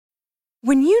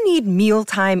When you need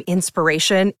mealtime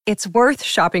inspiration, it's worth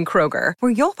shopping Kroger,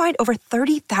 where you'll find over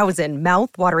 30,000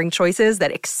 mouth-watering choices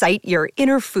that excite your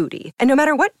inner foodie. And no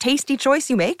matter what tasty choice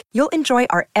you make, you'll enjoy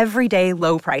our everyday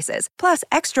low prices, plus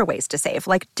extra ways to save,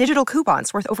 like digital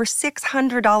coupons worth over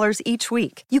 $600 each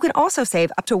week. You can also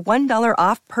save up to $1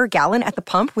 off per gallon at the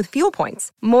pump with fuel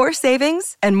points. More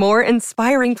savings and more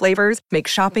inspiring flavors make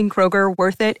shopping Kroger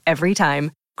worth it every time.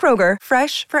 Kroger,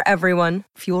 fresh for everyone.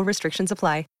 Fuel restrictions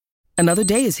apply. Another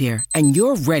day is here, and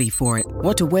you're ready for it.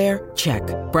 What to wear? Check.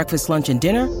 Breakfast, lunch, and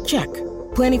dinner? Check.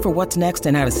 Planning for what's next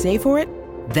and how to save for it?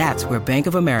 That's where Bank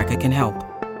of America can help.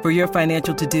 For your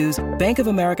financial to-dos, Bank of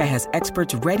America has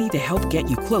experts ready to help get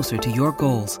you closer to your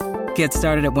goals. Get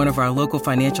started at one of our local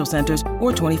financial centers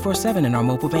or 24/7 in our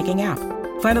mobile banking app.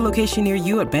 Find a location near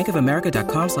you at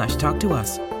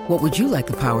bankofamerica.com/talktous. What would you like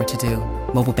the power to do?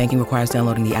 Mobile banking requires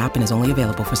downloading the app and is only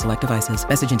available for select devices.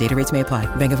 Message and data rates may apply.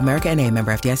 Bank of America N.A.,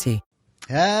 member FDIC.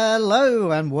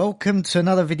 Hello and welcome to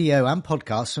another video and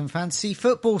podcast from Fantasy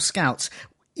Football Scouts.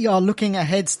 We are looking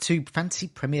ahead to Fantasy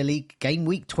Premier League Game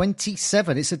Week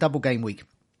 27. It's a double game week.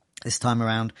 This time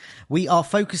around, we are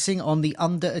focusing on the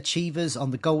underachievers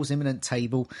on the goals imminent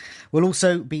table. We'll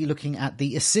also be looking at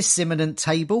the assists imminent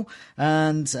table.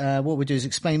 And what we'll do is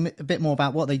explain a bit more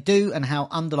about what they do and how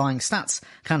underlying stats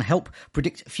can help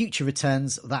predict future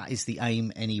returns. That is the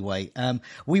aim anyway.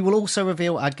 We will also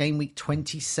reveal our Game Week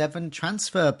 27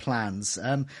 transfer plans,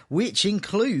 which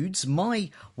includes my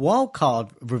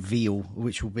wildcard reveal,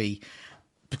 which will be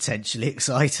potentially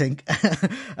exciting.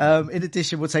 In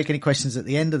addition, we'll take any questions at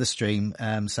the end of the stream,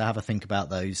 so have a think about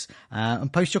those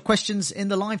and post your questions in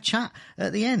the live chat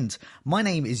at the end. My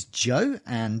name is Joe,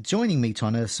 and joining me to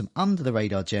unearth some under the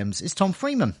radar gems is Tom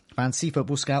Freeman, Fantasy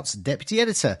Football Scouts deputy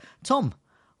editor. Tom,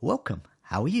 welcome.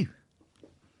 How are you?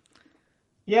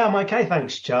 Yeah, I'm okay,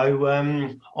 thanks,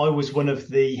 Joe. I was one of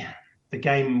the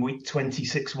Game Week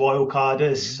 26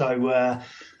 wildcarders, so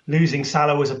losing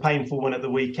Salah was a painful one at the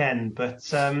weekend, but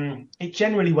it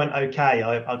generally went okay.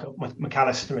 I got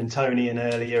McAllister and Tony in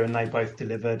earlier, and they both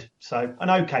delivered. So an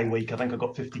okay week. I think I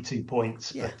got 52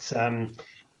 points. Yeah. But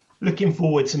looking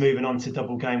forward to moving on to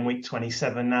double game week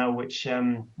 27 now, which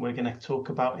we're going to talk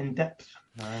about in depth.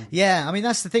 Yeah, I mean,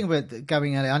 that's the thing about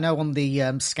going at it. I know on the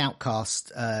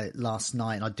Scoutcast last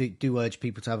night, and I do urge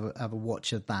people to have a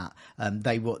watch of that.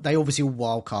 They obviously all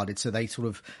wildcarded, so they sort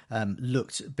of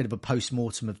looked a bit of a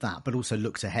post-mortem of that, but also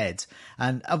looked ahead.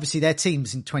 And obviously their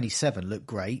teams in 27 look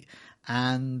great.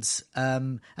 And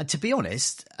to be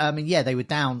honest, I mean, yeah, they were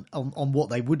down on what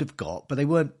they would have got, but they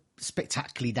weren't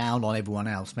spectacularly down on everyone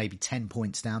else, maybe 10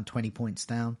 points down, 20 points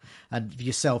down. And for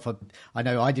yourself, I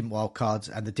know I didn't wild cards,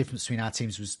 and the difference between our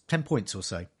teams was 10 points or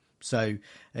so. So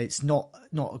it's not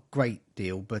a great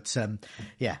deal, but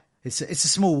yeah, it's a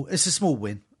small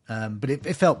win. But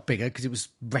it felt bigger because it was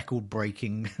record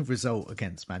breaking result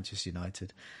against Manchester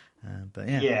United. But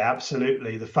yeah,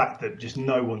 absolutely. The fact that just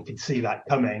no one could see that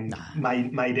coming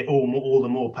made it all the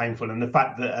more painful, and the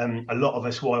fact that a lot of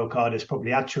us wildcarders probably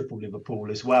had triple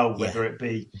Liverpool as well, whether it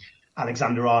be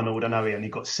Alexander Arnold. I know he only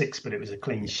got 6, but it was a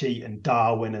clean sheet, and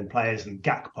Darwin and players and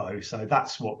Gakpo. So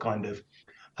that's what kind of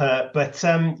hurt. But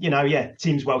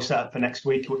team's well set up for next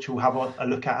week, which we'll have a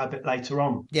look at a bit later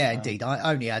on. Yeah, indeed.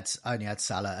 I only had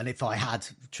Salah, and if I had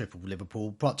triple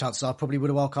Liverpool, chances are I probably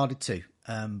would have wildcarded too.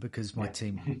 Because my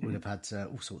team would have had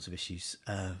all sorts of issues,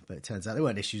 but it turns out there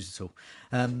weren't issues at all.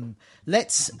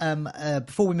 Let's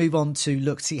before we move on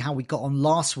to see how we got on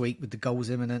last week with the goals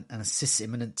imminent and assists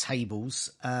imminent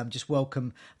tables, just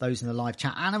welcome those in the live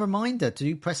chat, and a reminder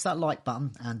to press that like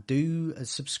button and do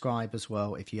subscribe as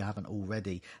well if you haven't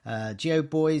already. Geo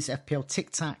Boys, FPL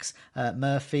Tic Tacs,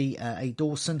 Murphy, A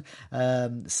Dawson,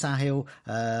 Sahil,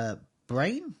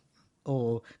 Brain,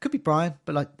 or could be Brian,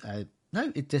 but no,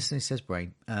 it just says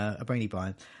Brain, a Brainy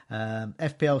Brian.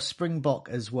 FPL Springbok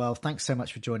as well. Thanks so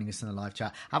much for joining us in the live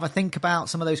chat. Have a think about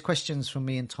some of those questions from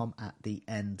me and Tom at the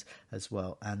end as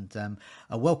well. And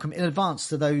a welcome in advance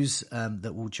to those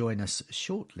that will join us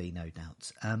shortly, no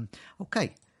doubt.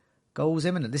 Okay, goals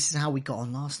imminent. This is how we got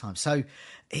on last time. So,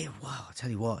 I'll tell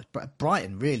you what,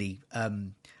 Brighton really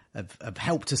have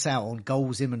helped us out on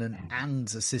goals imminent and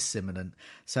assists imminent.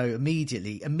 So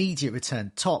immediate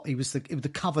return. Top. He was the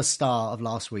cover star of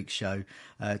last week's show,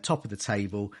 top of the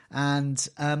table, and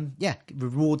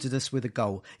rewarded us with a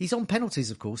goal. He's on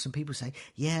penalties, of course, and people say,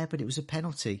 yeah, but it was a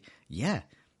penalty. Yeah,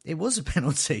 it was a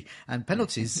penalty, and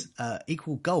penalties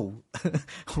equal goal,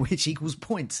 which equals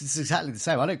points. It's exactly the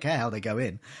same. I don't care how they go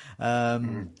in.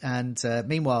 And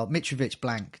meanwhile, Mitrovic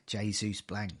blank, Jesus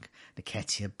blank,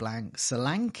 Nketiah blank,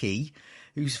 Solanke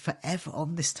who's forever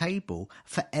on this table,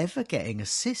 forever getting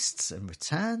assists and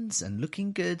returns and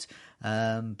looking good,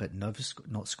 but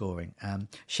not scoring.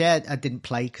 Cher didn't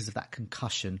play because of that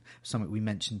concussion, something we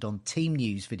mentioned on Team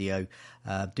News video.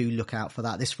 Do look out for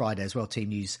that this Friday as well. Team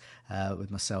News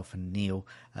with myself and Neil.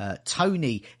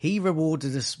 Tony, he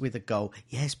rewarded us with a goal.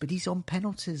 Yes, but he's on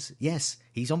penalties. Yes,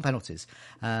 he's on penalties.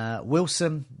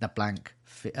 Wilson, the blank.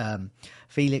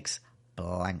 Felix,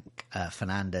 blank.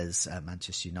 Fernandez,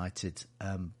 Manchester United,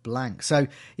 blank. So,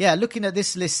 yeah, looking at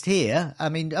this list here, I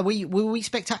mean, were we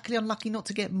spectacularly unlucky not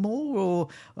to get more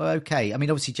or okay? I mean,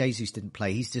 obviously Jesus didn't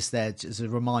play. He's just there as a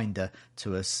reminder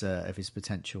to us of his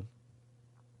potential.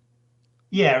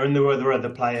 Yeah, and there were other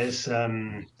players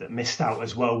that missed out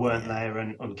as well, weren't there?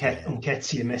 And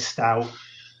Nketiah missed out.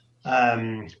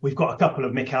 We've got a couple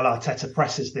of Mikel Arteta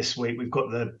presses this week. We've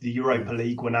got the Europa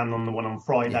League one and the one on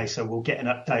Friday, so we'll get an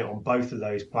update on both of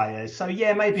those players. So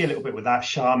yeah, maybe a little bit with that.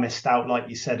 Shah missed out, like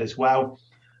you said as well.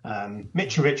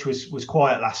 Mitrovic was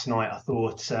quiet last night, I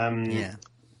thought.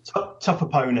 Tough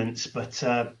opponents, but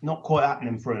not quite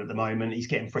happening for him at the moment. He's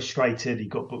getting frustrated. He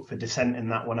got booked for dissent in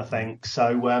that one, I think.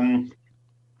 So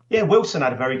yeah, Wilson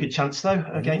had a very good chance, though,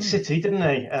 against City, didn't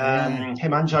he?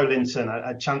 Him and Joe Linton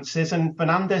had chances, and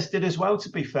Fernandez did as well, to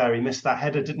be fair. He missed that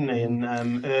header, didn't he,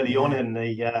 early on in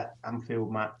the Anfield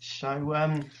match.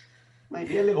 So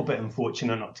maybe a little bit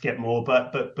unfortunate not to get more,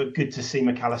 but good to see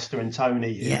McAllister and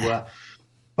Tony, who were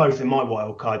both in my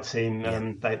wildcard team.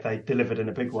 They delivered in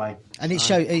a big way. And it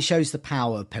shows the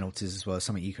power of penalties as well,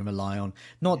 something you can rely on.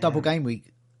 Not double game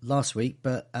week last week,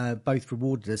 but both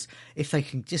rewarded us. If they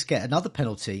can just get another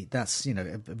penalty, that's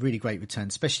a really great return,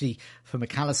 especially for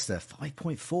McAllister.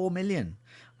 5.4 million.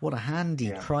 What a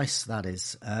handy price that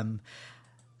is.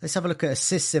 Let's have a look at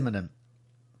assists imminent.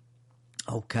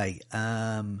 Okay,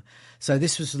 so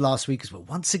this was last week as well.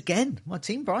 Once again, my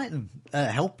team Brighton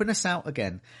helping us out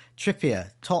again. Trippier,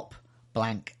 top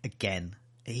blank again.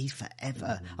 He's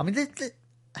forever. I mean,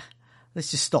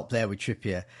 let's just stop there with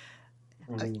Trippier.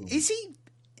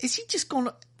 Is he just gone?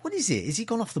 What is it? Is he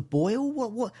gone off the boil?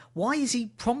 What? Why is he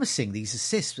promising these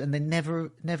assists and they're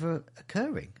never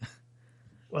occurring?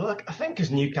 Well, I think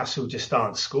because Newcastle just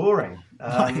aren't scoring.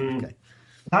 Okay.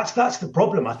 That's the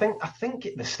problem. I think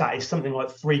the stat is something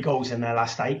like 3 goals in their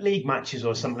last 8 league matches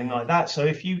or something like that. So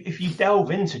if you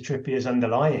delve into Trippier's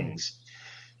underlyings,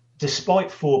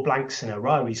 despite 4 blanks in a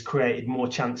row, he's created more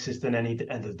chances than any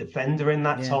other defender in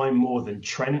that time, more than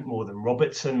Trent, more than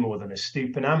Robertson, more than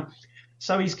Estupiñán.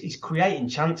 So he's creating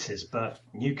chances, but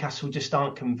Newcastle just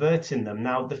aren't converting them.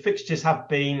 Now, the fixtures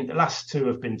the last 2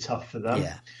 have been tough for them.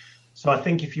 Yeah. So I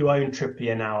think if you own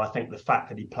Trippier now, I think the fact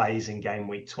that he plays in game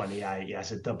week 28, he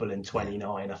has a double in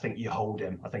 29, I think you hold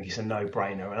him. I think it's a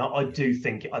no-brainer. And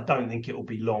I don't think it will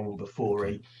be long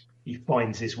before he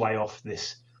finds his way off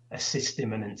this assist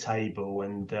imminent table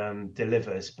and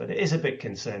delivers. But it is a bit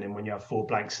concerning when you have 4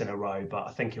 blanks in a row, but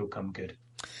I think he'll come good.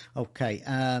 Okay,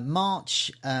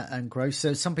 March and Gross.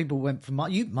 So some people went for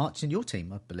March. You March in your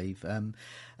team, I believe. And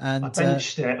I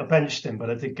benched him, but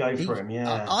I did go for him. Yeah,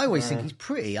 I always think he's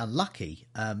pretty unlucky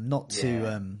not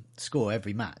to score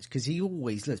every match because he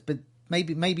always looks. But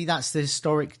maybe that's the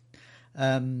historic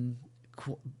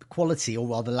quality, or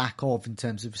rather lack of, in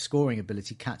terms of scoring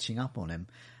ability, catching up on him.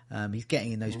 He's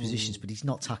getting in those positions, but he's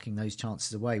not tucking those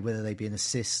chances away, whether they be an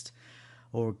assist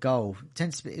or a goal.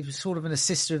 It was sort of an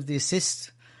assister of the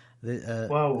assist at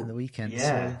the weekend.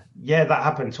 Yeah, that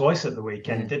happened twice at the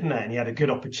weekend, didn't it? And he had a good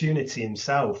opportunity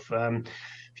himself.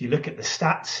 If you look at the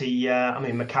stats,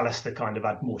 McAllister kind of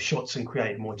had more shots and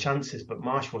created more chances, but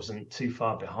Marsh wasn't too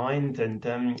far behind,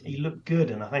 and he looked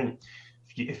good. And I think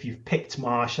if you've picked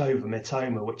Marsh over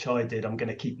Mitoma, which I did, I'm going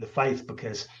to keep the faith,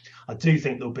 because I do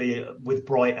think there'll be, with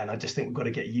Brighton, I just think we've got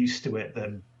to get used to it,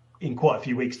 that in quite a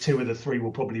few weeks, 2 of the 3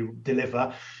 will probably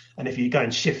deliver. And if you go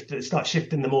and start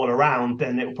shifting them all around,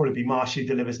 then it will probably be Marsh who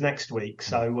delivers next week.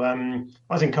 So I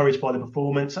was encouraged by the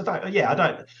performance. I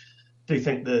do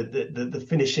think the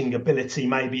finishing ability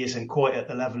maybe isn't quite at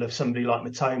the level of somebody like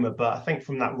Mitoma, but I think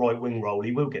from that right wing role,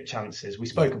 he will get chances. We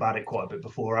spoke about it quite a bit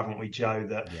before, haven't we, Joe?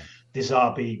 That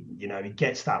Dizabi, he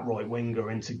gets that right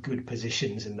winger into good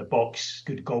positions in the box,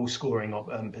 good goal scoring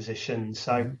positions.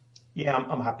 So yeah,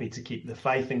 I'm happy to keep the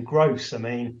faith in Gross. I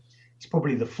mean, he's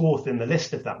probably the 4th in the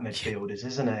list of that midfielders,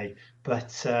 isn't he?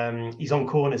 But he's on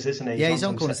corners, isn't he? He's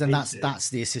on corners, and that's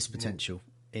the assist potential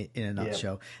in a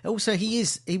nutshell. Yeah. Also, he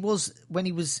was when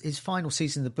he was his final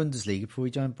season in the Bundesliga before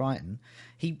he joined Brighton.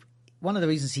 One of the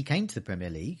reasons he came to the Premier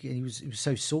League, and he was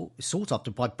so sought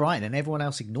after by Brighton, and everyone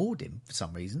else ignored him for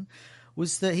some reason,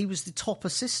 was that he was the top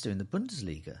assister in the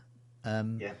Bundesliga.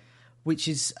 which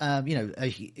is a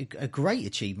great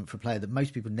achievement for a player that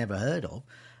most people never heard of.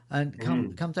 And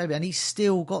comes over, and he's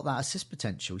still got that assist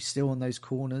potential. He's still on those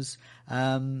corners.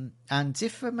 And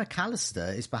if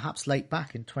McAllister is perhaps late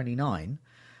back in 29,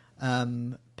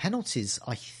 penalties,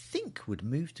 I think, would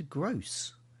move to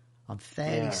Gross. I'm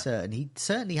fairly certain. He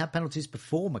certainly had penalties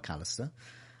before McAllister.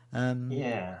 So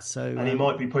and he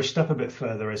might be pushed up a bit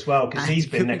further as well, because he's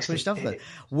been next to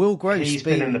Will Gross. He's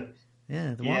been in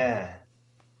the one.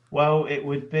 Well, it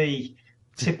would be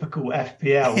typical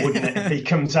FPL, wouldn't it, if he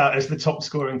comes out as the top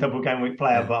scoring double game week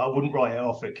player? But I wouldn't write it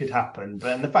off. It could happen.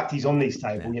 But and the fact he's on these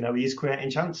table, he is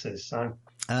creating chances. So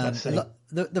let's see.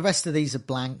 The rest of these are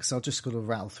blanks. I'll just got to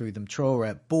rattle through them. Traore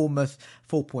at Bournemouth,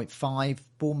 4.5.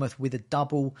 Bournemouth with a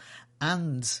double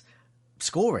and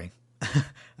scoring.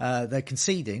 They're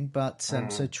conceding, but so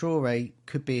Traore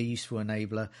could be a useful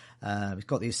enabler. He's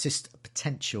got the assist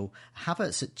potential.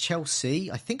 Havertz at Chelsea,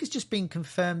 I think, has just been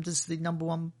confirmed as the number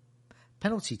one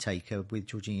penalty taker with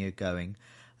Jorginho going.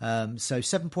 So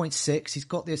 7.6, he's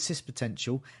got the assist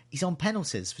potential. He's on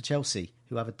penalties for Chelsea,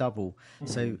 who have a double.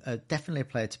 So definitely a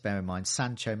player to bear in mind.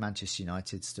 Sancho, Manchester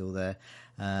United, still there.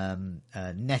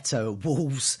 Neto at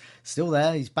Wolves, still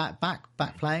there. He's back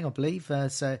playing, I believe.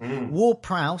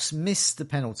 Ward-Prowse missed the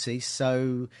penalty,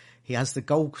 so he has the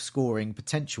goal scoring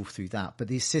potential through that, but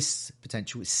the assist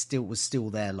potential was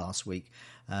still there last week.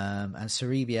 And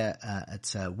Sarabia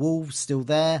at Wolves, still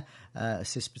there.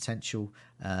 Assist potential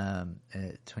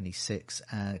 26,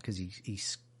 because he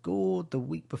scored the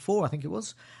week before, I think it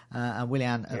was. And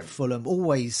Willian at Fulham,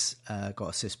 always got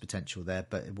assist potential there,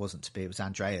 but it wasn't to be. It was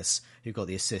Andreas who got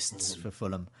the assists for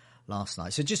Fulham last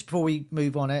night. So just before we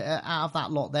move on, out of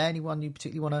that lot there, anyone you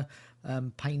particularly want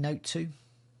to pay note to?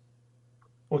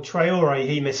 Well, Traore,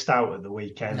 he missed out at the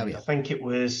weekend. Oh, yeah. I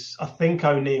think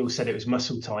O'Neill said it was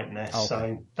muscle tightness. Okay.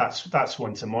 So that's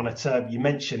one to monitor. You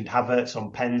mentioned Havertz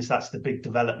on pens. That's the big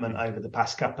development over the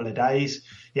past couple of days.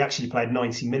 He actually played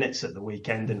 90 minutes at the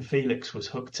weekend, and Felix was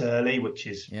hooked early, which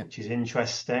is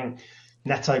interesting.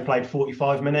 Neto played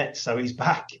 45 minutes, so he's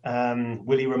back.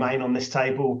 Will he remain on this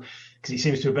table? Because he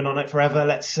seems to have been on it forever.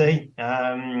 Let's see.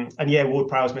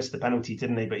 Ward-Prowse missed the penalty,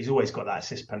 didn't he? But he's always got that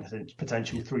assist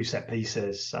potential through set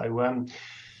pieces. So,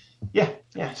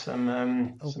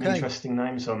 some interesting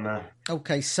names on there.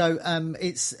 Okay, so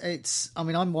it's. I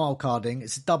mean, I'm wildcarding.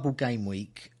 It's a double game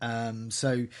week.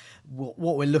 So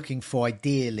what we're looking for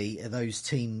ideally are those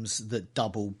teams that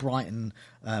double: Brighton,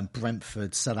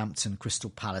 Brentford, Southampton,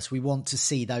 Crystal Palace. We want to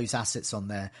see those assets on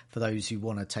there for those who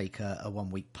want to take a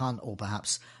 1 week punt, or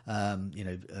perhaps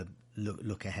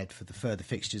look ahead for the further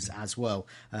fixtures as well,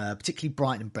 particularly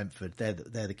Brighton and Brentford. They're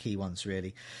the key ones,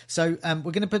 really. So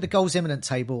we're going to put the goals imminent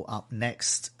table up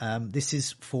next. This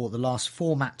is for the last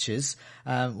 4 matches.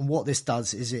 And what this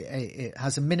does is it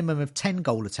has a minimum of 10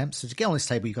 goal attempts. So to get on this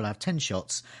table, you've got to have 10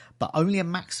 shots, but only a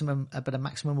maximum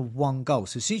of 1 goal.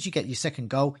 So as soon as you get your second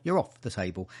goal, you're off the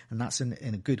table, and that's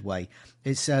in a good way.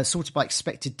 It's sorted by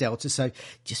expected delta. So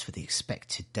just for the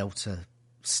expected delta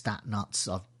stat nuts,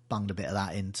 I've bunged a bit of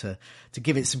that in to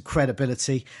give it some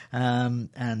credibility. It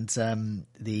has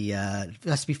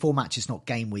to be 4 matches, not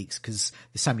game weeks, because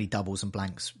there's so many doubles and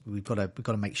blanks. We've got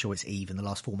to make sure it's even. The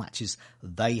last 4 matches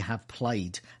they have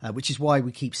played, which is why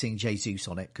we keep seeing Jesus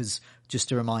on it, because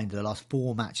just a reminder, the last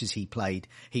 4 matches he played,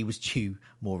 he was due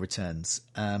more returns.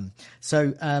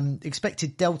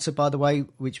 Expected delta, by the way,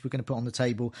 which we're going to put on the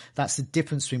table, that's the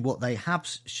difference between what they have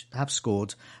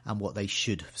scored and what they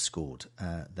should have scored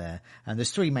there. And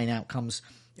there's 3 main outcomes.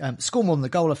 Score more than the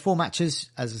goal of 4 matches,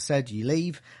 as I said, you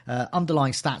leave.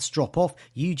 Underlying stats drop off.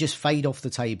 You just fade off the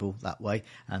table that way,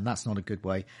 and that's not a good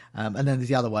way. And then there's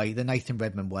the other way, the Nathan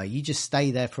Redmond way. You just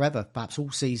stay there forever, perhaps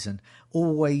all season,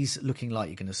 always looking like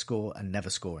you're going to score and never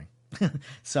scoring.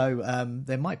 So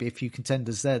there might be a few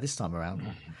contenders there this time around.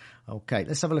 Okay,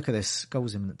 let's have a look at this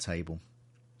goals imminent table.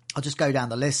 I'll just go down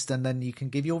the list and then you can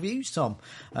give your views, Tom,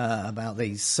 about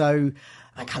these. So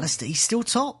McAllister, he's still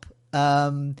top.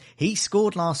 He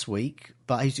scored last week,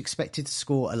 but he's expected to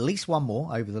score at least 1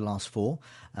 more over the last 4.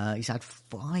 He's had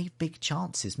 5 big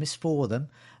chances, missed 4 of them.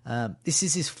 This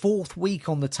is his 4th week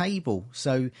on the table,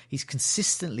 so he's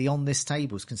consistently on this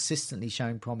table, he's consistently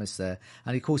showing promise there.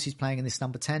 And of course, he's playing in this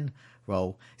number 10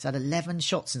 role. He's had 11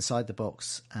 shots inside the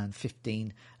box and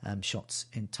 15 shots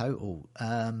in total.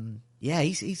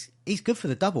 He's good for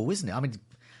the double, isn't it? I mean,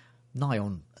 nigh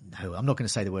on. No, I'm not going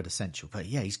to say the word essential, but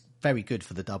yeah, he's very good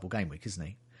for the double game week, isn't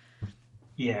he?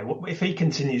 Yeah, well, if he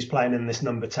continues playing in this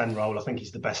number 10 role, I think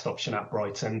he's the best option at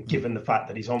Brighton, given the fact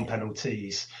that he's on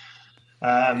penalties.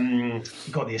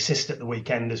 He got the assist at the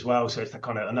weekend as well, so it's that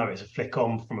kind of, I know it's a flick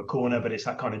on from a corner, but it's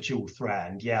that kind of dual threat.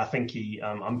 And yeah, I think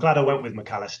I'm glad I went with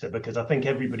McAllister, because I think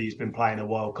everybody who's been playing a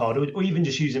wild card, or even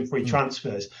just using free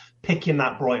transfers, picking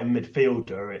that Brighton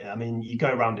midfielder, I mean, you go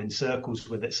around in circles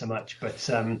with it so much, but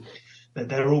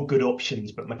they're all good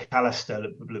options. But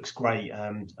McAllister looks great.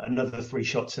 Another 3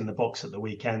 shots in the box at the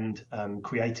weekend,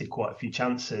 created quite a few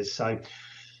chances. So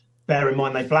bear in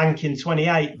mind they blank in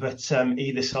 28, but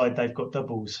either side they've got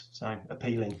doubles, so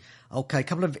appealing. Okay, a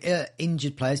couple of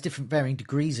injured players, different varying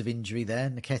degrees of injury there.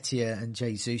 Nketiah and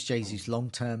Jesus. Jesus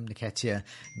long-term, Nketiah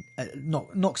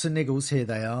knocks and niggles. Here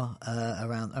they are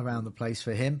around the place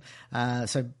for him.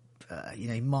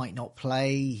 He might not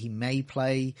play. He may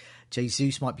play.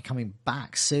 Jesus might be coming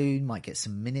back soon. Might get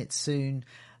some minutes soon.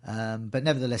 But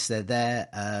nevertheless, they're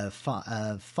there.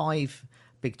 5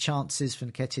 big chances for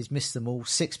Nketiah's, missed them all.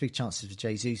 6 big chances for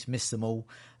Jesus, missed them all.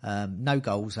 No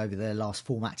goals over their last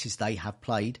 4 matches they have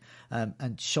played.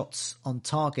 And shots on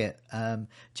target.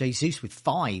 Jesus with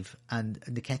 5, and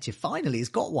Nketiah finally has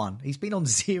got one. He's been on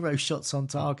 0 shots on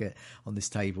target on this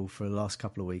table for the last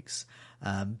couple of weeks.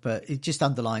 But it just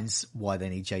underlines why they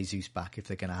need Jesus back if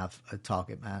they're going to have a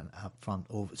target man up front,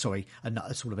 a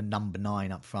sort of a number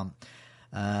 9 up front.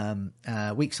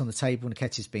 Weeks on the table,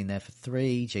 Nketiah's been there for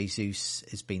 3. Jesus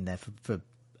has been there for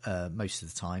most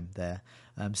of the time there.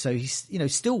 So he's,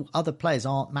 still other players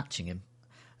aren't matching him.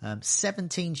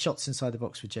 17 shots inside the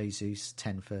box for Jesus,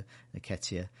 10 for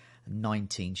Nketiah,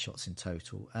 19 shots in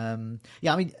total. The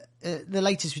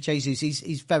latest for Jesus,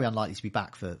 he's very unlikely to be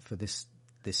back for this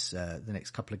the next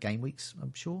couple of game weeks,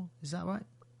 I'm sure. Is that right?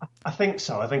 I think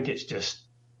so. I think it's just,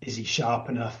 is he sharp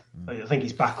enough? I think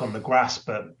he's back on the grass,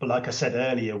 but like I said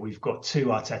earlier, we've got 2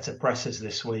 Arteta pressers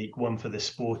this week, one for the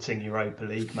Sporting Europa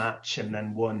League match and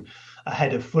then one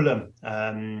ahead of Fulham,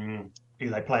 who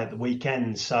they play at the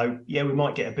weekend. So, yeah, we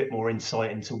might get a bit more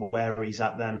insight into where he's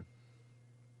at then.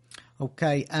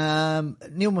 Okay.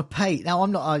 Neal Maupay. Now,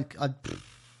 I'm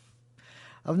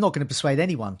not going to persuade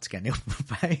anyone to get Neal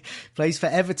Maupay. Plays for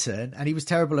Everton, and he was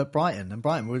terrible at Brighton, and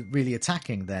Brighton were really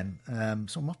attacking then.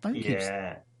 So my phone keeps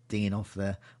dinging off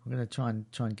there. I'm going to try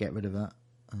and get rid of that.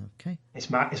 Okay. It's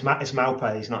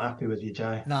Maupay. He's not happy with you,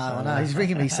 Joe. No, he's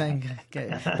ringing me saying,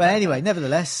 but anyway,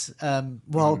 nevertheless,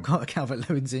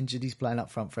 Calvert-Lewin's injured. He's playing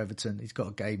up front for Everton. He's got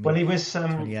a game. Well, he was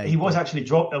actually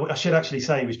dropped. I should actually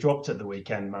say he was dropped at the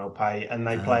weekend, Maupay, and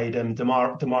they played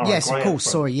Damara. Yes, Gray of course.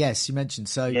 Sorry, yes, you mentioned.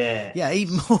 So yeah,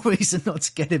 even more reason not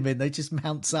to get him in. They just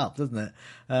mounts up, doesn't it?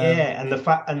 And the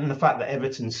fact that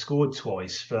Everton scored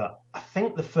twice for, I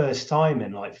think, the first time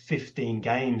in like 15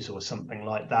 games or something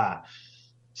like that.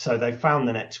 So they found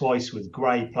the net twice with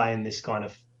Gray playing this kind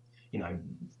of,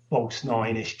 false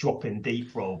 9-ish dropping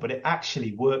deep role, but it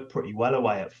actually worked pretty well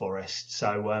away at Forest.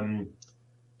 So, a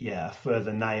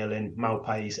further nail in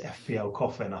Maupay's FPL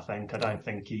coffin, I think. I don't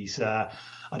think he's going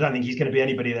to be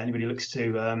anybody that anybody looks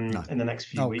to in the next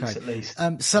few weeks at least.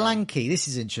 Solanke, this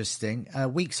is interesting.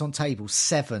 Weeks on table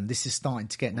 7. This is starting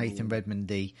to get Nathan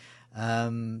Redmondy.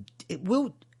 It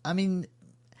will. I mean,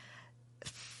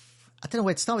 I don't know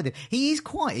where to start with him. He is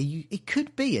he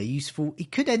could be a useful, he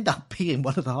could end up being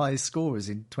one of the highest scorers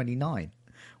in 29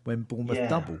 when Bournemouth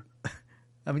double.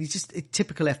 I mean, he's just a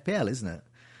typical FPL, isn't it?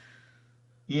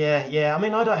 Yeah. I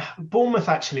mean, Bournemouth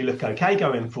actually look okay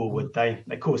going forward. They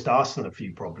caused Arsenal a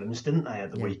few problems, didn't they,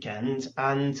 at the weekend?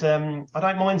 And I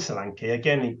don't mind Solanke.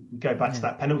 Again, go back to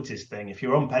that penalties thing. If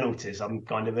you're on penalties, I'm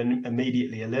kind of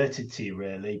immediately alerted to you,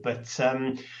 really. But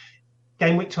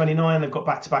game week 29, they've got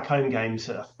back-to-back home games.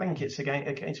 I think it's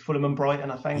against Fulham and Brighton,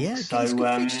 I think. Yeah, so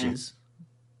good fixtures.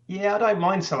 Yeah, I don't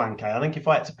mind Solanke. I think if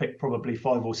I had to pick probably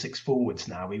 5 or 6 forwards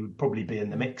now, he would probably be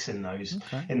in the mix in those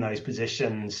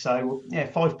positions. So,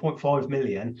 5.5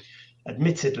 million.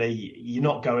 Admittedly, you're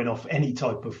not going off any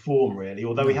type of form, really,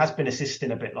 although he has been assisting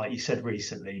a bit, like you said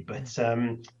recently. But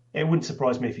it wouldn't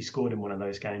surprise me if he scored in one of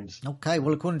those games. Okay,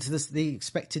 well, according to the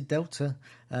expected data,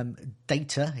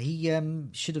 he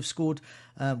should have scored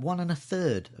 1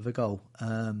 1/3 of a goal.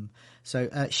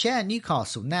 Share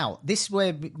Newcastle. Now, this is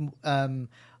where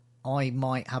I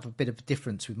might have a bit of a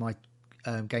difference with my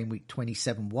game week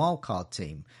 27 wildcard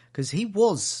team, because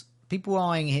people were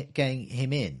eyeing getting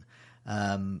him in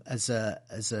as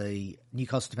a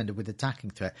Newcastle defender with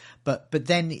attacking threat, but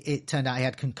then it turned out he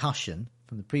had concussion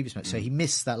from the previous match, so he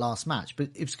missed that last match. But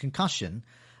it was concussion,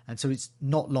 and so it's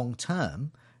not long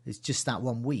term. It's just that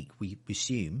 1 week, we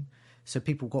assume. So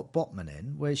people got Botman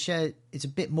in, whereas Share is a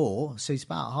bit more, so it's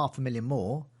about 500,000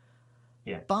 more.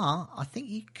 Yeah, but I think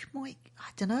you might. I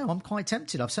don't know. I'm quite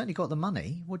tempted. I've certainly got the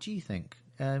money. What do you think,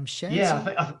 Share?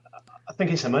 Yeah, I I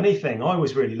think it's a money thing. I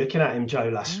was really looking at him, Joe,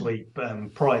 last week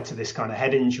prior to this kind of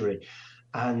head injury.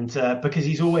 And because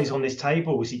he's always on his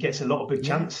tables, he gets a lot of big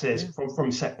chances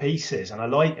from set pieces. And I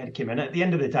like him. And at the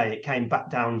end of the day, it came back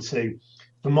down to,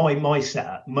 for my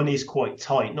setup, money's quite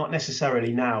tight. Not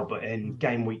necessarily now, but in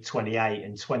game week 28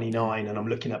 and 29. And I'm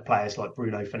looking at players like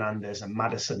Bruno Fernandes and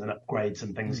Maddison and upgrades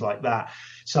and things like that.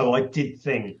 So I did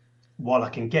think, while I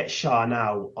can get Schär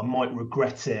now, I might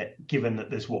regret it, given that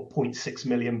there's 0.6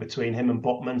 million between him and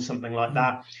Botman, something like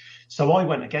that. So I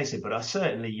went against it, but I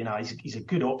certainly, he's a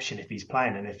good option if he's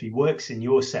playing, and if he works in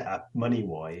your setup money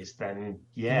wise, then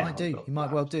yeah, he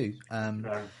might well do.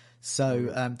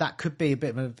 So that could be a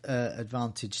bit of an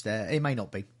advantage there. It may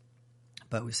not be,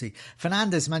 but we'll see.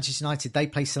 Fernandes, Manchester United, they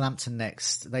play Southampton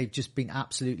next. They've just been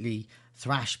absolutely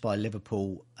thrashed by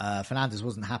Liverpool. Fernandes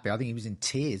wasn't happy. I think he was in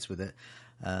tears with it.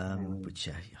 Which,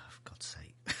 for God's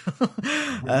sake.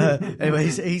 Anyway,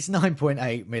 he's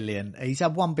 9.8 million. He's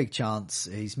had one big chance.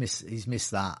 He's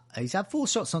missed that. He's had 4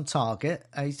 shots on target.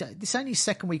 This only his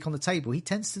second week on the table. He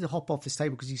tends to hop off this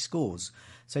table because he scores.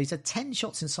 So he's had 10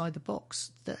 shots inside the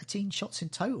box, 13 shots in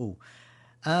total.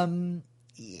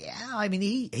 Yeah, I mean,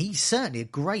 he's certainly a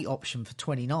great option for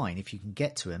 29 if you can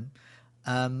get to him.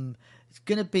 It's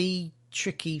going to be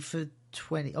tricky for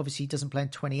 20. Obviously, he doesn't play in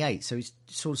 28, so he's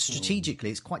sort of strategically,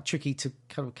 it's quite tricky to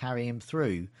kind of carry him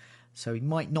through. So he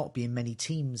might not be in many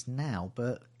teams now,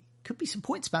 but could be some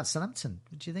points about Southampton.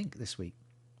 What do you think this week?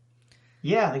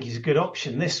 Yeah, I think he's a good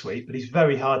option this week, but he's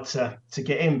very hard to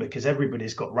get in because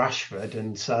everybody's got Rashford,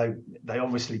 and so they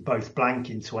obviously both blank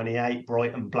in 28.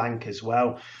 Brighton blank as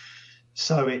well.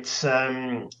 So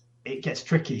it gets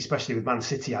tricky, especially with Man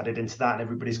City added into that, and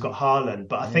everybody's got Haaland.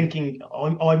 But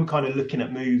I'm kind of looking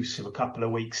at moves for a couple of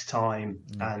weeks' time,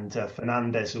 and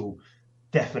Fernandes will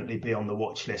definitely be on the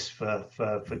watch list for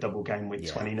double game week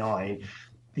 29.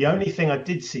 The only thing I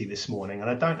did see this morning, and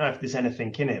I don't know if there's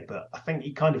anything in it, but I think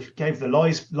he kind of gave the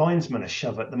linesman a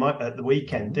shove at the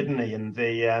weekend, didn't he? And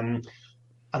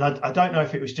And I don't know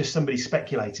if it was just somebody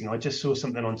speculating. I just saw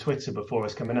something on Twitter before I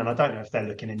was coming in. I don't know if they're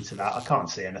looking into that. I can't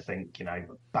see anything,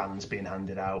 bans being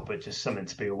handed out, but just something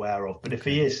to be aware of. But if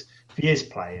he is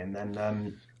playing,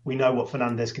 then we know what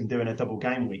Fernandes can do in a double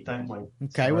game week, don't we?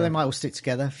 Okay, so, well, they might all stick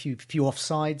together. A few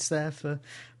offsides there for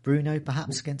Bruno,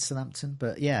 perhaps, against Southampton.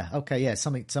 But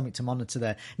something to monitor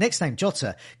there. Next name,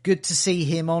 Jota. Good to see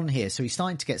him on here. So he's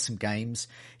starting to get some games.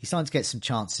 He's starting to get some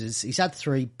chances. He's had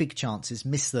 3 big chances,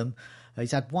 missed them.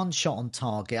 He's had 1 shot on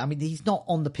target. I mean, he's not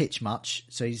on the pitch much.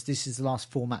 So this is the last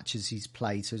 4 matches he's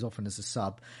played. So he's often as a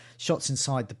sub. Shots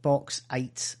inside the box,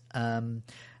 8. And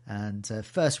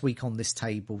first week on this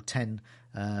table, 10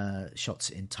 shots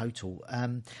in total.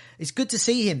 It's good to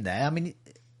see him there. I mean,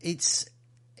 it's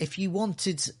if you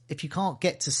can't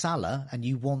get to Salah and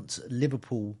you want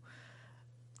Liverpool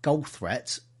goal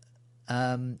threat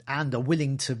and are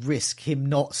willing to risk him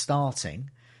not starting,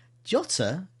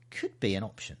 Jota could be an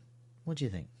option. What do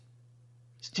you think?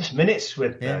 It's just minutes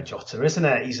with Jota, isn't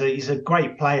it? He's a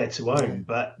great player to own,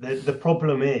 but the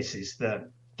problem is that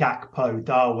Gakpo,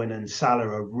 Darwin and Salah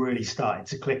are really starting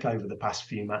to click over the past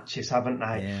few matches, haven't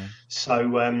they? Yeah. So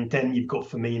then you've got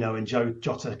Firmino and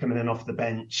Jota coming in off the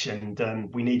bench, and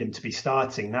we need him to be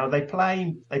starting. Now they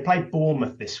play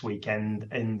Bournemouth this weekend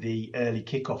in the early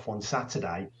kickoff on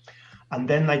Saturday, and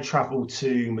then they travel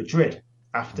to Madrid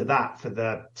after that for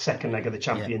the second leg of the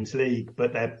Champions League,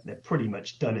 but they're pretty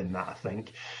much done in that, I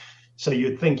think. So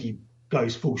you'd think he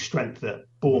goes full strength at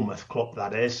Bournemouth, Klopp,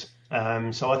 that is.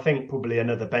 So I think probably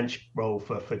another bench role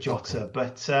for Jota.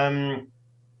 But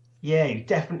he'd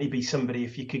definitely be somebody,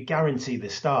 if you could guarantee the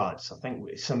starts, I think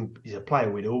he's a player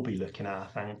we'd all be looking at, I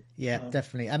think. Yeah,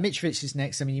 definitely. And Mitrovic is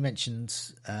next. I mean, you mentioned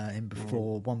him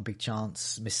before. 1 big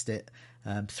chance, missed it.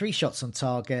 3 shots on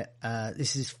target.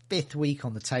 This is his 5th week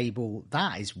on the table.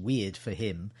 That is weird for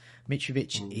him.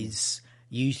 Mitrovic is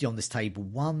usually on this table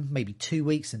 1, maybe 2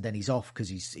 weeks, and then he's off because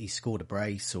he's scored a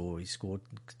brace or he's scored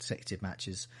consecutive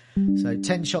matches. So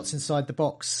 10 shots inside the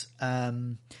box,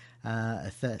 11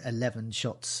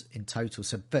 shots in total.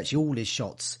 So virtually all his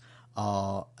shots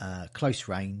are close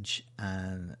range,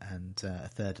 and a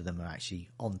third of them are actually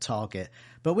on target.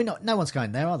 But no one's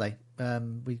going there, are they?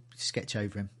 We sketch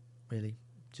over him. Really,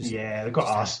 they've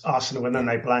got Arsenal and then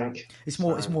they blank. It's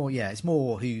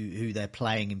more who they're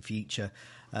playing in future.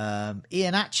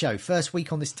 Iheanacho, first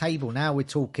week on this table. Now we're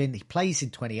talking. He plays in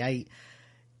 28,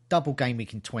 double game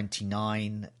week in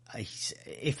 29.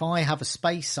 If I have a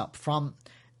space up front,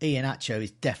 Iheanacho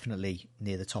is definitely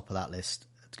near the top of that list.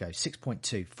 Let's go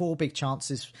 6.2, 4 big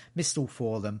chances, missed all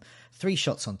 4 of them, 3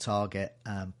 shots on target.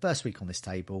 First week on this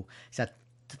table, he's had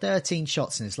 13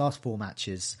 shots in his last 4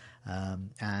 matches,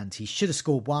 and he should have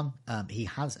scored 1. He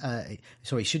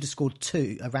should have scored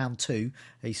 2, around 2.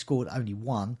 He scored only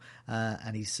 1,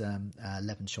 and he's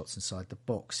 11 shots inside the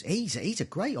box. He's a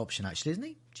great option, actually, isn't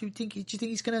he? Do you think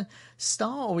he's going to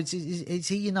start, or is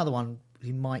he another one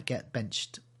who might get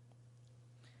benched?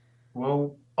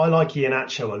 Well, I like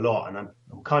Iheanacho a lot, and I'm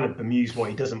kind of bemused why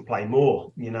he doesn't play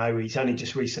more. He's only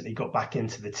just recently got back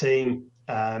into the team.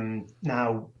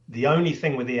 Now, the only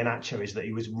thing with Iheanacho is that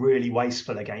he was really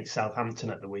wasteful against Southampton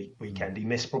at the weekend. He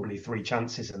missed probably 3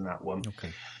 chances in that one.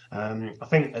 Okay. I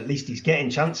think at least he's getting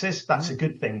chances. That's a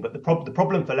good thing. But the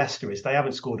problem for Leicester is they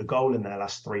haven't scored a goal in their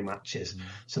last 3 matches.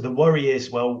 So the worry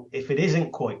is, well, if it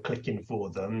isn't quite clicking for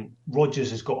them,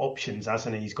 Rodgers has got options,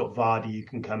 hasn't he? He's got Vardy who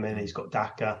can come in. He's got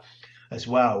Daka as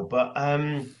well. But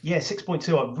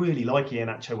 6.2, I really like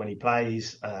Iheanacho when he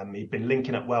plays. He's been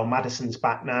linking up well. Maddison's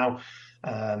back now.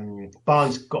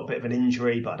 Barnes got a bit of an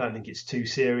injury, but I don't think it's too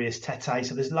serious. Tete,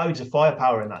 so there's loads of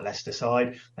firepower in that Leicester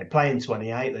side. They play in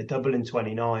 28, they double in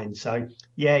 29. So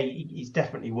yeah, he's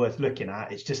definitely worth looking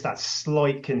at. It's just that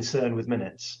slight concern with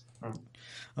minutes.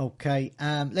 Okay,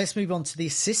 let's move on to the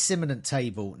assists imminent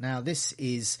table. Now, this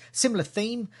is similar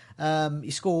theme.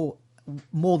 You score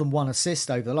more than 1 assist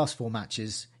over the last 4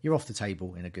 matches, you're off the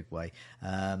table in a good way.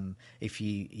 If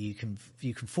you can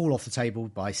fall off the table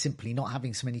by simply not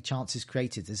having so many chances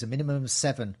created. There's a minimum of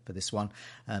 7 for this one,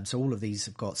 so all of these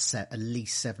have got at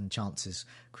least 7 chances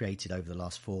created over the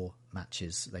last 4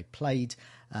 matches they played.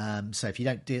 So if you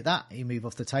don't do that, you move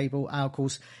off the table. And of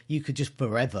course, you could just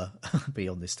forever be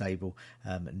on this table,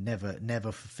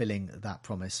 never fulfilling that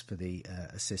promise for the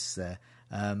assists there.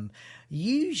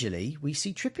 Usually we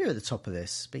see Trippier at the top of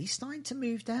this, but he's starting to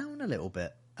move down a little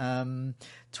bit.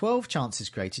 12 chances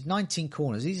created, 19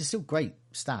 corners. These are still great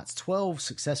stats. 12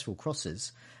 successful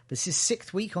crosses. But it's his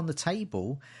 6th week on the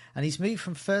table, and he's moved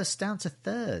from 1st down to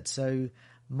 3rd. So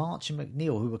March and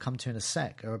McNeil, who we'll come to in a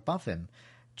sec, are above him.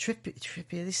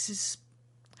 Trippier, this is...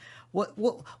 What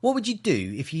would you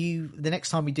do if the next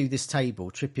time we do this table,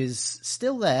 Trippier's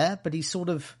still there, but he's sort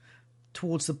of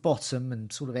towards the bottom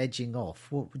and sort of edging off?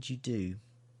 What would you do?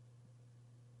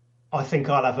 I think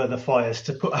I'll have other fires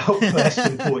to put out first,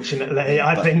 unfortunately.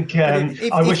 I think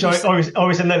I wish I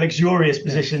was in a luxurious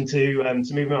position to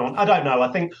move on. I don't know.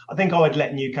 I think I would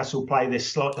let Newcastle play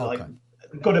this slightly. Okay.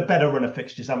 Like, got a better run of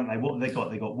fixtures, haven't they? What have they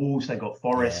got? They got Wolves, they got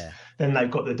Forest, then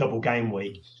they've got the double game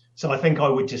week. So I think I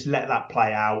would just let that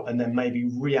play out and then maybe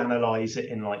reanalyze it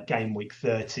in like game week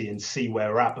 30 and see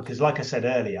where we're at. Because like I said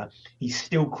earlier, he's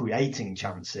still creating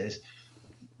chances.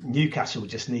 Newcastle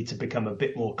just need to become a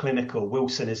bit more clinical.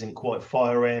 Wilson isn't quite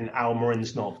firing.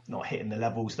 Almiron's not hitting the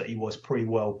levels that he was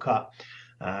pre-World Cup.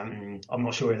 I'm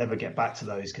not sure he'll ever get back to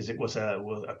those because it was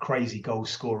a crazy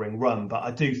goal-scoring run. But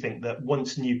I do think that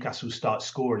once Newcastle starts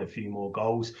scoring a few more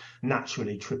goals,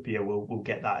 naturally Trippier will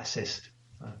get that assist.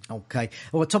 Okay.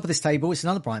 Well, at top of this table, it's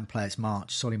another Brighton player. It's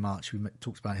March, Solly March. We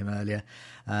talked about him earlier.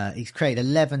 He's created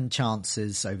 11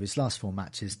 chances over his last 4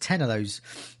 matches. 10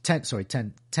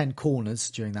 corners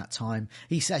during that time.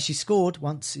 He's actually scored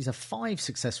once. He's had 5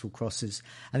 successful crosses,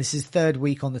 and this is his 3rd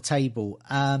week on the table.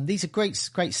 These are great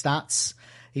stats.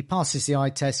 He passes the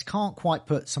eye test. Can't quite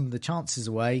put some of the chances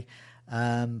away,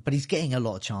 but he's getting a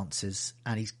lot of chances,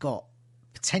 and he's got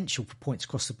potential for points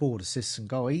across the board, assists and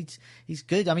goal. He's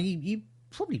good. I mean, you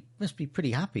probably must be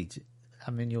pretty happy to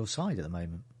have him in your side at the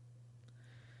moment.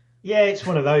 Yeah, it's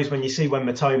one of those when you see when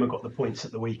Matoma got the points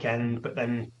at the weekend, but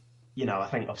then, I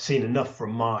think I've seen enough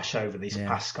from Marsh over these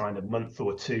past kind of month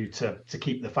or two to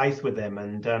keep the faith with him,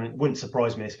 and wouldn't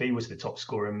surprise me if he was the top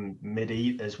scorer in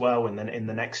mid as well, and then in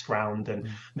the next round and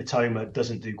Matoma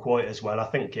doesn't do quite as well. I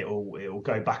think it'll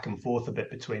go back and forth a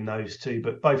bit between those two,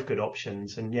 but both good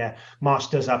options. And yeah, Marsh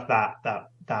does have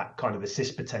that kind of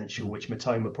assist potential, which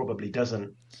Matoma probably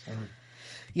doesn't.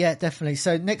 Yeah, definitely.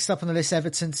 So next up on the list,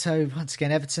 Everton. So once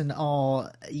again, Everton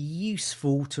are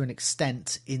useful to an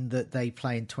extent in that they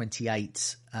play in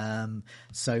 28.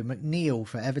 So McNeil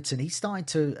for Everton, he's starting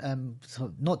to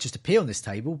not just appear on this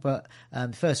table, but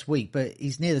first week, but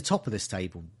he's near the top of this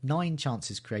table. 9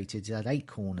 chances created, he had 8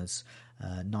 corners,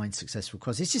 9 successful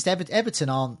crosses. It's just Everton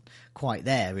aren't quite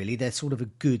there, really. They're sort of a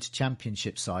good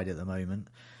championship side at the moment.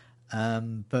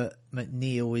 But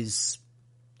McNeil is...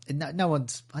 No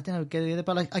one's, I don't know,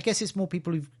 but I guess it's more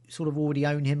people who sort of already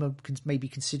own him or maybe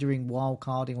considering wild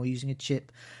carding or using a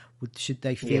chip. Should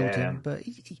they field him? But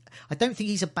I don't think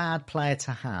he's a bad player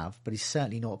to have, but he's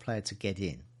certainly not a player to get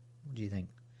in. What do you think?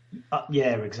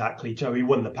 Yeah, exactly. Joey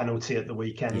won the penalty at the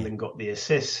weekend and got the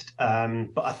assist.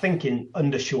 But I think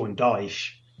under Sean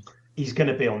Dyche, he's going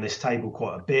to be on this table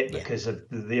quite a bit because of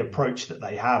the approach that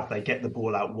they have. They get the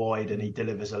ball out wide and he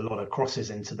delivers a lot of crosses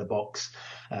into the box,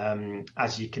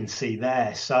 as you can see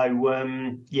there. So,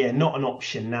 not an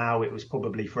option now. It was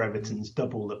probably for Everton's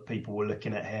double that people were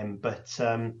looking at him, but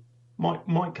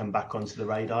might come back onto the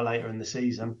radar later in the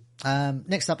season.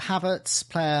 Next up, Havertz,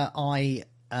 player I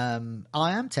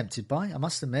am tempted by, I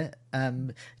must admit,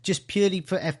 just purely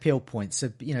for FPL points.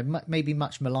 So, maybe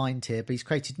much maligned here, but he's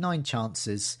created 9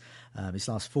 chances his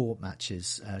last 4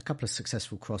 matches, a couple of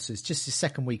successful crosses, just his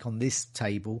second week on this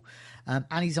table,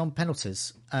 and he's on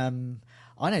penalties. I don't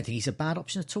think he's a bad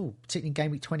option at all, particularly in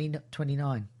game week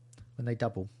 29 when they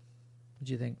double. What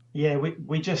do you think? Yeah,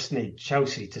 we just need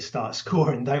Chelsea to start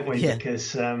scoring, don't we? Yeah.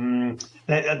 Because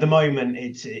at the moment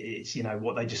it's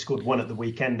what they just scored 1 at the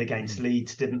weekend against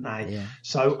Leeds, didn't they? Yeah.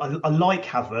 So I like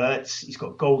Havertz. He's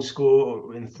got goal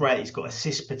score in threat. He's got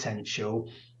assist potential.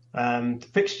 The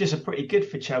fixtures are pretty good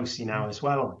for Chelsea now as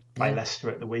well. Play Leicester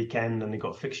at the weekend, and they've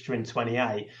got a fixture in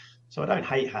 28. So I don't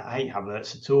hate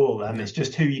Havertz at all. It's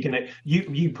just who you're going to...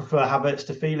 You prefer Havertz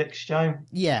to Felix, Joe?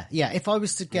 Yeah. If I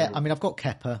was to get... I've got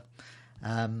Kepa.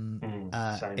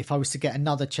 If I was to get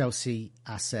another Chelsea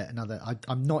asset,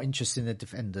 I'm not interested in the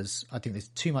defenders. I think there's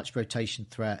too much rotation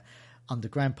threat under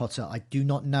Graham Potter. I do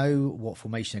not know what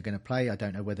formation they're going to play. I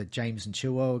don't know whether James and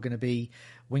Chilwell are going to be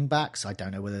wing backs. I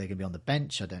don't know whether they're going to be on the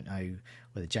bench. I don't know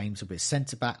whether James will be a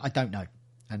centre back. I don't know.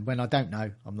 And when I don't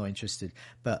know, I'm not interested.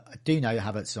 But I do know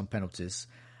Havertz is on penalties.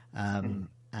 And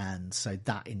so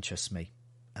that interests me.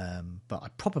 But I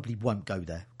probably won't go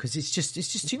there because it's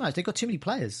just too much. They've got too many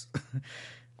players.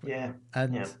 Well,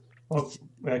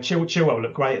 Chilwell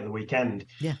looked great at the weekend.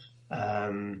 Yeah.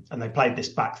 And they played this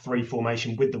back 3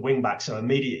 formation with the wing back. So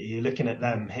immediately you're looking at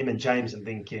them, him and James, and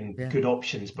thinking good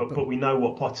options. But we know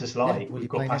what Potter's like. We've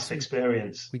got past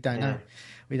experience. We don't know.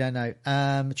 We don't know.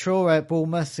 Traore at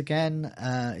Bournemouth again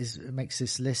makes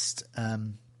this list.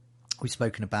 We've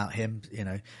spoken about him,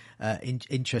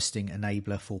 interesting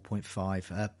enabler,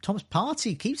 4.5. Thomas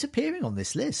Partey keeps appearing on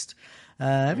this list.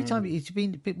 Every time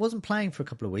it wasn't playing for a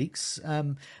couple of weeks,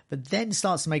 but then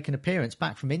starts to make an appearance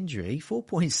back from injury,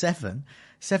 4.7,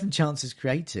 7 chances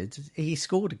created. He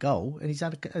scored a goal and he's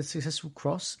had a successful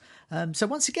cross. So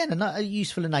once again, a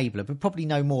useful enabler, but probably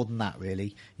no more than that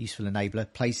really. Useful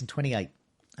enabler, plays in 28.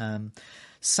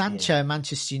 Sancho,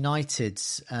 Manchester United,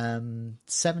 7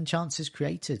 chances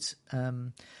created.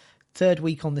 3rd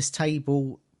week on this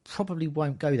table, probably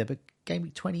won't go there, but game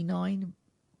week 29,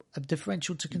 a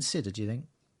differential to consider, do you think?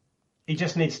 He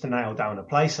just needs to nail down a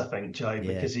place, I think, Joe,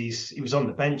 because he was on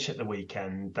the bench at the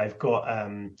weekend. They've got,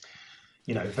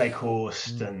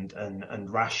 Weghorst and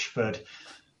Rashford.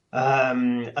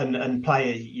 And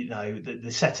play,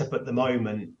 the setup at the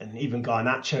moment, and even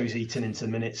Garnacho's eaten into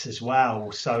minutes as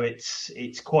well. So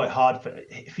it's quite hard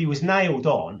if he was nailed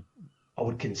on, I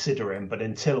would consider him, but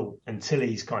until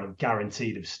he's kind of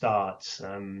guaranteed of starts,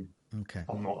 okay,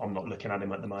 I'm not looking at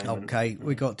him at the moment. Okay,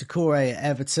 we got Doucouré at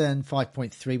Everton,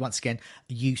 5.3. Once again,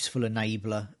 a useful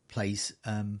enabler, plays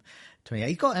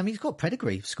 28. He's got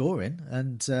pedigree of scoring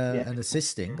and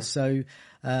assisting. So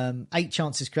 8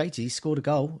 chances created. He scored a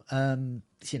goal. You're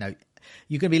going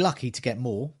to be lucky to get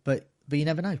more, but you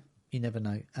never know.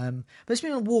 But it's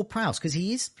been on Ward-Prowse because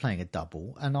he is playing a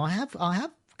double, and I have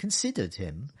considered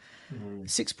him.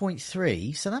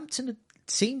 6.3. Southampton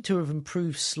seem to have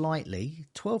improved slightly.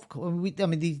 12.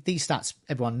 These stats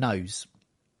everyone knows.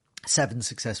 7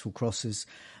 successful crosses,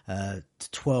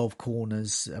 12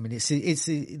 corners. I mean, it's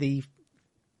the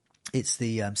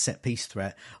set piece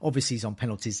threat. Obviously, he's on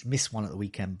penalties. Missed 1 at the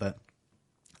weekend, but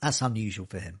that's unusual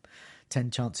for him.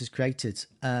 10 chances created.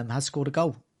 Has scored a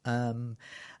goal.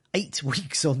 8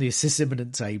 weeks on the assist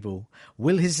imminent table.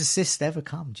 Will his assist ever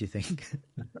come, do you think?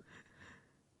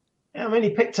 Yeah, he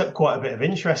picked up quite a bit of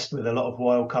interest with a lot of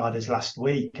wildcarders last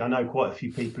week. I know quite a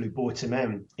few people who bought him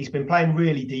in. He's been playing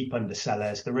really deep under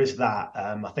Sellers. There is that.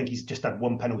 I think he's just had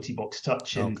 1 penalty box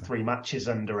touch in 3 matches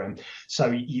under him.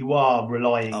 So you are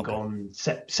relying on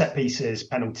set pieces,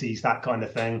 penalties, that kind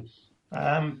of thing.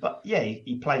 But yeah,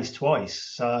 he plays twice.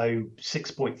 So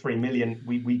 6.3 million.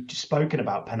 We've just spoken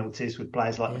about penalties with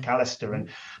players like McAllister and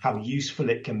how useful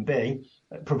it can be,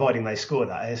 providing they score,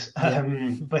 that is.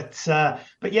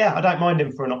 But yeah, I don't mind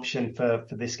him for an option for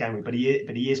this game, but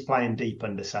he is playing deep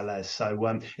under Sellers.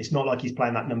 So it's not like he's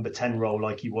playing that number 10 role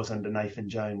like he was under Nathan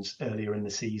Jones earlier in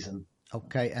the season.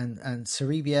 Okay, and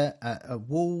Sarabia at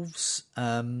Wolves.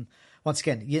 Once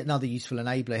again, yet another useful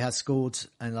enabler. He has scored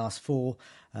in the last 4,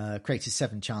 created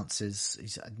 7 chances.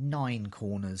 He's had 9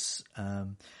 corners,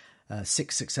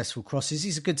 6 successful crosses.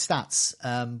 These are good stats.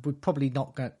 We're probably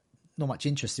not much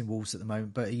interest in Wolves at the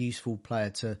moment, but a useful player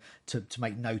to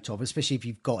make note of, especially if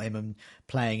you've got him and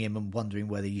playing him and wondering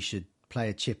whether you should play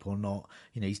a chip or not.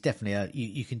 He's definitely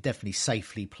you can definitely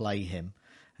safely play him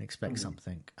and expect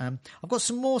something. I've got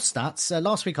some more stats.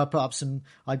 Last week I put up some.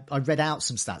 I read out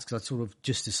some stats because I sort of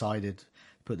just decided to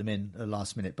put them in at the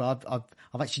last minute, but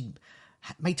I've actually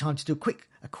made time to do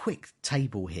a quick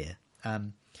table here.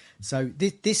 So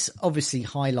this obviously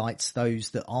highlights those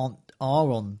that are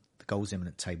on the goals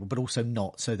imminent table, but also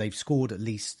not. So they've scored at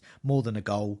least more than a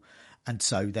goal, and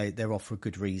so they're off for a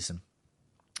good reason.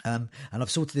 And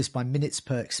I've sorted this by minutes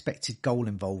per expected goal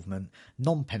involvement,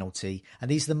 non-penalty,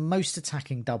 and these are the most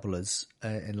attacking doublers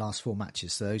in last 4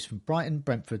 matches. So those from Brighton,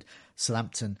 Brentford,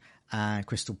 Southampton, and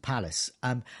Crystal Palace.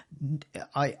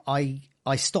 I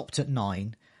stopped at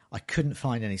 9. I couldn't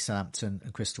find any Southampton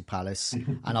and Crystal Palace,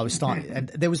 and I was and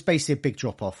there was basically a big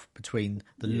drop off between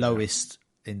the lowest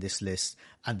in this list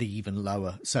and the even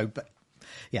lower. So, but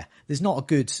yeah, there's not a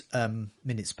good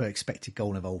minutes per expected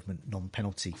goal involvement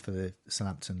non-penalty for the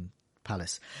Southampton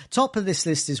Palace. Top of this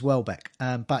list is Welbeck,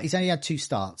 but he's only had 2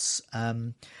 starts,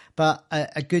 but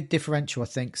a good differential, I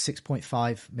think,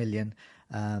 6.5 million.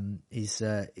 Is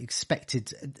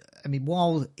expected. I mean,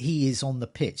 while he is on the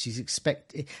pitch, he's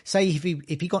expected. Say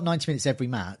if he got 90 minutes every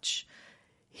match,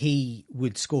 he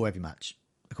would score every match,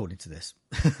 according to this,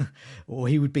 or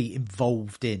he would be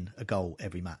involved in a goal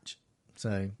every match.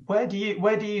 So where do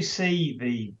you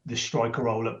see the striker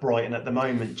role at Brighton at the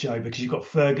moment, Joe? Because you've got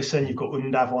Ferguson, you've got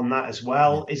Undav on that as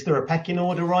well. Is there a pecking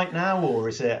order right now, or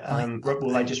is it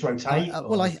will they just rotate?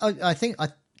 I think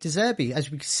De Zerbi,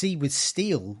 as we can see with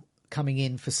Steele coming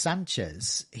in for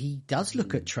Sanchez, he does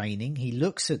look at training. He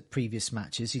looks at previous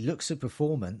matches. He looks at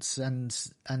performance, and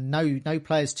no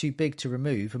player's too big to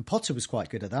remove. And Potter was quite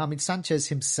good at that. I mean, Sanchez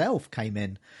himself came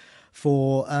in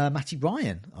for Matty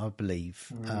Ryan, I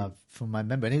believe, from my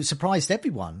memory, and it surprised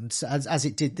everyone as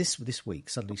it did this week.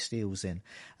 Suddenly Steele's in,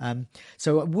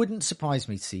 so it wouldn't surprise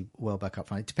me to see Welbeck up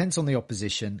front. It depends on the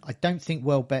opposition. I don't think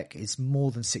Welbeck is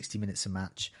more than 60 minutes a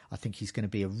match. I think he's going to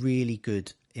be a really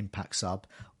good impact sub,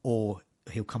 or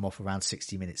he'll come off around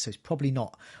 60 minutes. So it's probably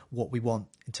not what we want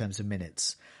in terms of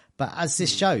minutes. But as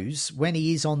this shows, when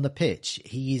he is on the pitch,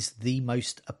 he is the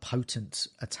most potent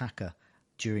attacker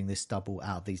during this double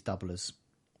out of these doublers.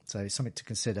 So it's something to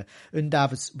consider.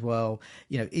 Undav as well,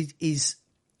 he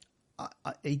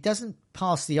doesn't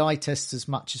pass the eye test as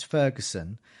much as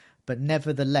Ferguson, but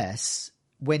nevertheless,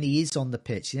 when he is on the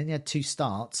pitch, he only had 2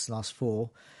 starts, last 4,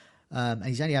 and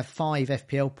he's only had 5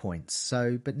 FPL points.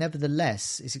 So, but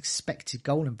nevertheless, his expected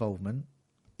goal involvement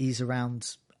is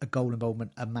around a goal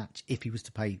involvement a match if he was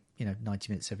to play, 90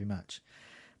 minutes every match.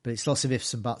 But it's lots of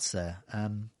ifs and buts there.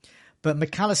 But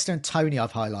McAllister and Toney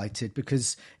I've highlighted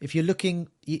because if you're looking,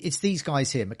 it's these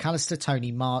guys here, McAllister,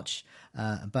 Toney, March,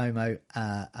 Mbeumo,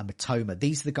 and Matoma.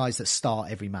 These are the guys that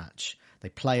start every match. They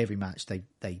play every match. They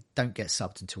don't get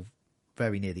subbed until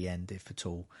very near the end, if at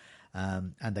all.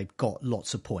 And they've got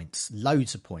lots of points,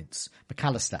 loads of points.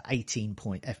 McAllister, 18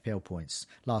 FPL points,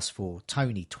 last 4.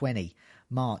 Toney, 20.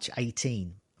 March,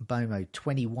 18. Mbeumo,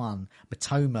 21.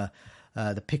 Matoma,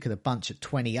 the pick of the bunch at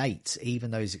 28,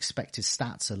 even though his expected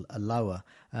stats are lower,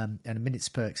 and minutes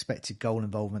per expected goal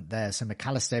involvement there. So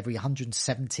McAllister every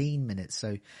 117 minutes.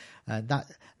 So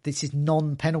this is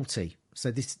non-penalty.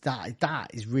 So that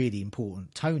is really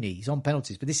important. Toney, he's on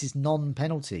penalties, but this is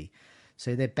non-penalty.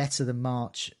 So they're better than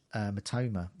March,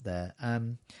 Matoma there.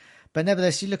 But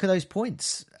nevertheless, you look at those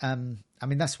points. I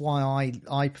mean, that's why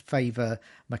I favour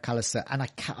McAllister, and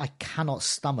I cannot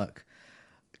stomach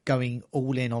going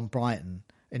all in on Brighton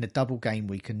in a double game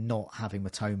week and not having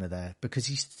Matoma there because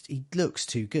he looks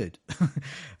too good.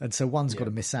 And so one's got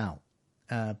to miss out.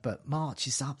 But March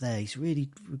is up there. He's really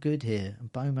good here.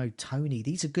 And Mbeumo, Toney,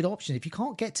 these are good options. If you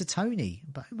can't get to Toney,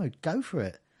 Mbeumo, go for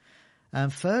it.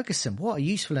 Ferguson, what a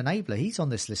useful enabler. He's on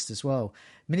this list as well.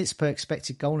 Minutes per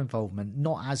expected goal involvement,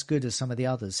 not as good as some of the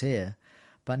others here.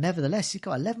 But nevertheless, he's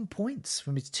got 11 points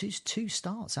from his two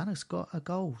starts and has got a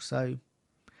goal. So,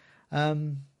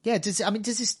 does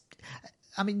this?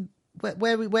 I mean, where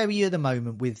are you at the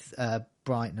moment with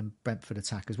Brighton and Brentford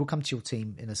attackers? We'll come to your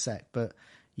team in a sec, but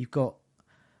you've got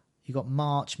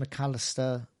March,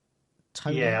 McAllister,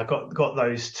 Toney. Yeah, I've got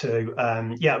those 2.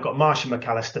 I've got Marsh and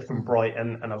McAllister from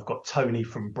Brighton, and I've got Toney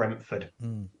from Brentford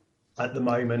at the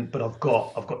moment. But I've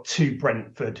got 2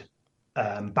 Brentford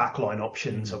backline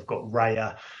options. I've got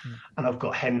Raya and I've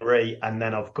got Henry, and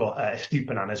then I've got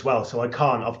Stupinan as well. So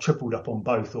I've tripled up on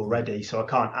both already, so I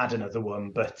can't add another one.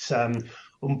 But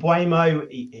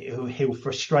Mbeumo, he'll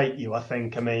frustrate you, I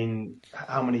think. I mean,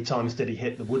 how many times did he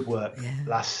hit the woodwork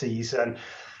last season?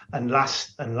 And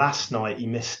last night he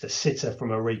missed a sitter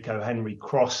from a Rico Henry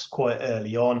cross quite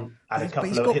early on. Had a couple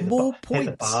he's of got more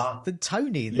points than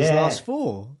Tony in his last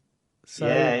 4. So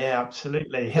yeah,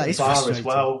 absolutely. Hit the bar as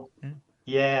well.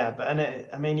 Yeah, but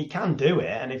I mean, he can do it.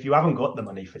 And if you haven't got the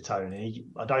money for Tony,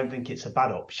 I don't think it's a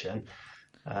bad option.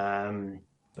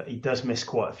 But he does miss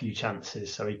quite a few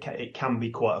chances, so it can be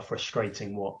quite a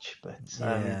frustrating watch. But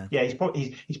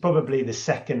he's probably the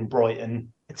second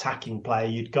Brighton attacking player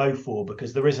you'd go for,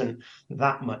 because there isn't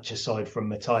that much aside from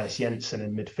Matthias Jensen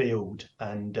in midfield,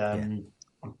 and I'm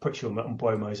pretty sure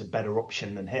Mbeumo is a better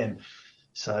option than him.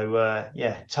 So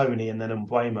Tony and then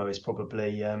Mbeumo is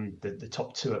probably the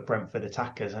top 2 at Brentford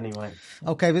attackers anyway.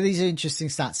 Okay, but these are interesting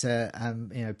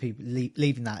stats. People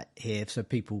leaving that here so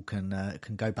people can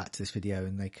go back to this video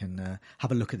and they can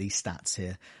have a look at these stats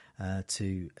here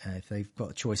if they've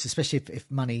got a choice, especially if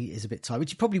money is a bit tight,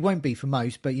 which it probably won't be for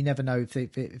most, but you never know if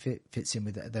it fits in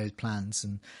with those plans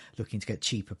and looking to get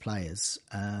cheaper players,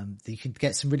 you can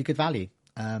get some really good value.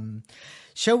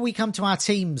 Shall we come to our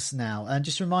teams now? And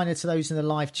just a reminder to those in the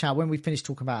live chat, when we finish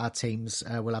talking about our teams,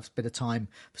 we'll have a bit of time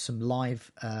for some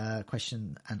live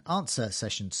question and answer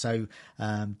sessions. So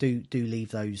do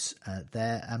leave those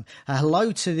there.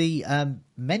 Hello to the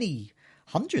many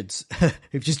hundreds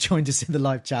who've just joined us in the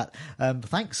live chat.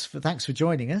 Thanks for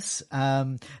joining us.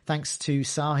 Thanks to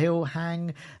Sahil,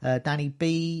 Hang, Danny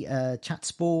B, Chat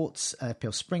Sports,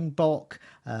 Peel Springbok,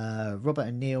 Robert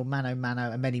O'Neill, Mano,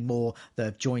 and many more that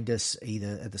have joined us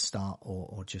either at the start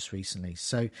or just recently.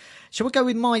 So shall we go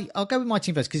with I'll go with my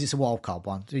team first because it's a wildcard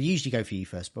one. I usually go for you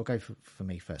first, but I'll go for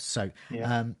me first. So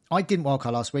I didn't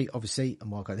wildcard last week, obviously, and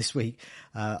wildcard this week.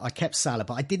 I kept Salah,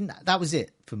 but I didn't. That was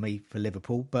it for me for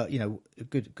Liverpool. But a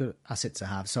good asset to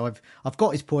have. So I've got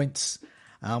his points.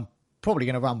 I'm probably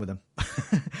going to run with them.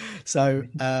 So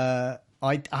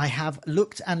I have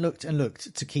looked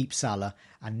to keep Salah,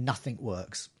 and nothing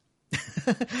works.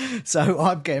 So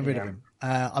I'm getting rid of him.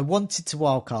 I wanted to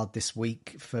wildcard this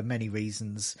week for many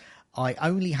reasons. I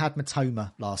only had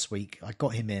Matoma last week. I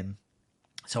got him in.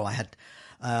 So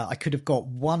I could have got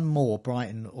one more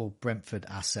Brighton or Brentford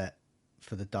asset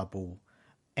for the double.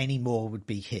 Any more would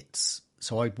be hits.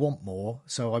 So I'd want more.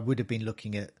 So I would have been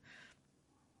looking at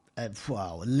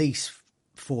least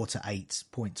 4 to 8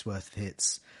 points worth of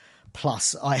hits.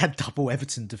 Plus I had double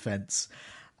Everton defence.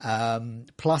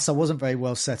 Plus I wasn't very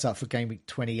well set up for game week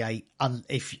 28.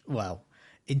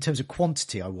 In terms of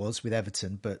quantity I was with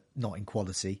Everton, but not in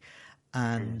quality.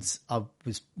 And I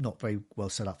was not very well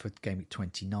set up for game week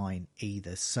 29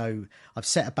 either. So I've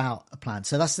set about a plan.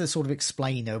 So that's the sort of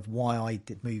explainer of why I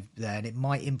did move there. And it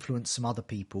might influence some other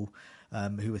people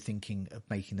who are thinking of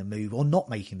making the move or not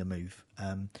making the move,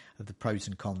 of the pros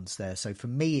and cons there. So for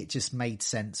me, it just made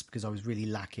sense because I was really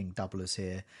lacking doublers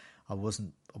here. I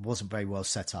wasn't very well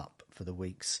set up for the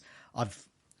weeks. I've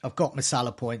got my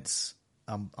Salah points.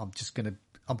 I'm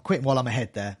quitting while I'm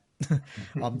ahead there.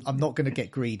 I'm not going to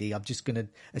get greedy. I'm just going to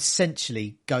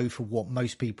essentially go for what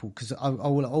most people, because I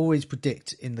will always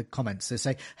predict in the comments, they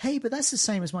say, hey, but that's the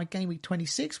same as my game week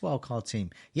 26 wildcard team.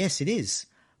 Yes, it is.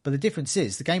 But the difference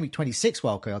is the game week 26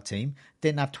 wildcard team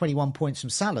didn't have 21 points from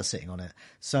Salah sitting on it.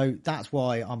 So that's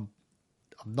why I'm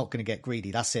not going to get greedy.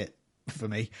 That's it for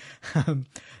me.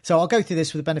 So I'll go through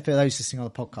this for the benefit of those listening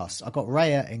on the podcast. I've got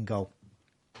Raya in goal.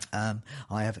 I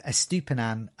have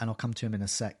Estupinan, and I'll come to him in a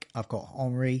sec. I've got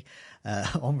Henry. I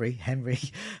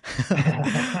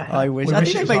wish. I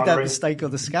think I made that mistake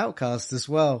on the Scoutcast as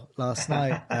well last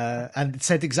night, and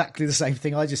said exactly the same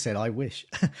thing I just said. I wish.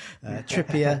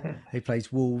 Trippier, who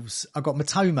plays Wolves. I've got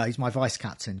Matoma, he's my vice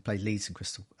captain. He played Leeds and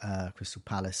Crystal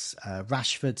Palace.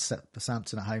 Rashford,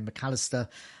 Southampton at home. McAllister,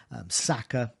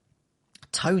 Saka.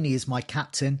 Tony is my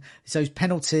captain. So his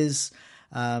penalties.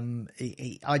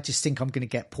 I just think I'm going to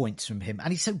get points from him,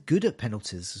 and he's so good at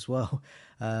penalties as well.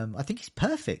 I think he's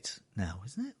perfect now,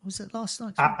 isn't it? Was it last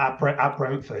night? At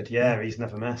Brentford, yeah, he's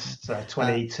never missed.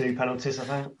 22 penalties, I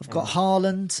think. I've got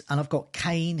Haaland, and I've got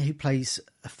Kane, who plays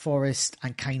Forest,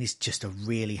 and Kane is just a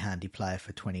really handy player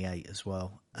for 28 as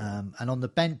well. And on the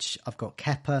bench, I've got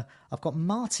Kepa, I've got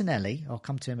Martinelli. I'll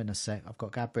come to him in a sec. I've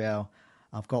got Gabriel,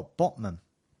 I've got Botman.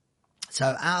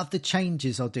 So out of the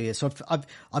changes I'll do here, so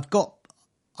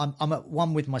I'm at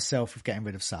one with myself of getting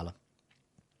rid of Salah.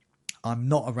 I'm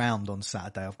not around on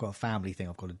Saturday. I've got a family thing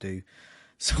I've got to do.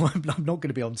 So I'm not going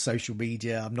to be on social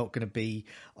media. I'm not going to be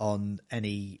on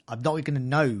I'm not going to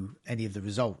know any of the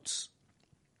results,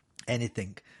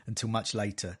 anything, until much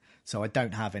later. So I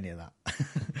don't have any of that.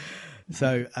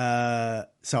 So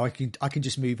I can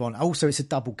just move on. Also, it's a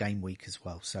double game week as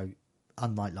well. So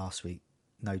unlike last week,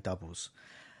 no doubles.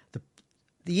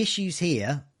 The issues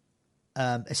here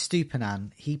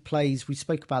Estupiñán, he plays, we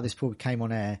spoke about this before we came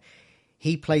on air,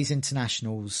 he plays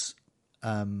internationals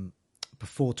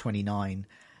before 29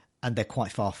 and they're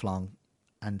quite far-flung.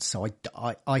 And so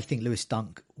I think Lewis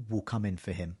Dunk will come in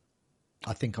for him.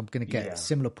 I think I'm going to get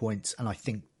similar points, and I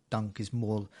think Dunk is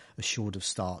more assured of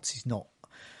starts. He's not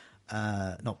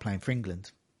playing for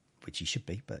England, which he should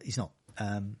be, but he's not.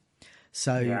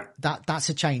 That's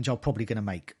a change I'm probably going to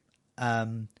make.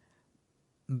 Mitoma,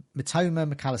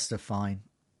 McAllister, fine.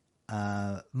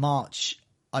 March,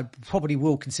 I probably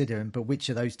will consider him, but which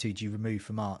of those two do you remove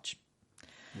for March?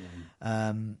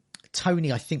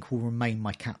 Tony, I think, will remain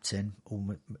my captain,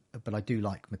 but I do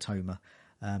like Mitoma.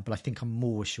 But I think I'm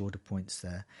more assured of points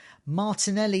there.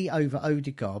 Martinelli over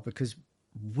Odegaard, because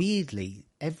weirdly,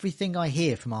 everything I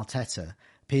hear from Arteta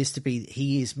appears to be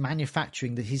he is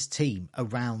manufacturing his team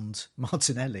around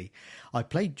Martinelli.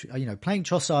 Playing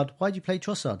Trossard. Why do you play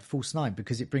Trossard false nine?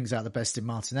 Because it brings out the best in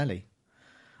Martinelli.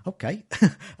 Okay.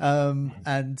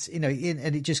 And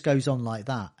it just goes on like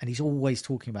that. And he's always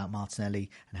talking about Martinelli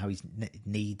and how he's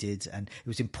needed. And it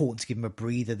was important to give him a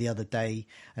breather the other day.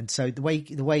 And so the way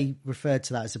he referred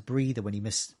to that as a breather when he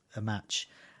missed a match,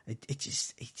 it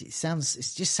just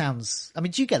sounds, I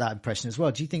mean, do you get that impression as well?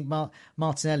 Do you think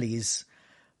Martinelli is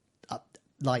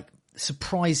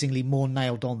surprisingly more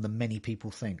nailed on than many people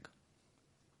think?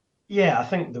 Yeah, I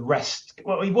think the rest...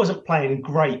 Well, he wasn't playing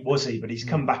great, was he? But he's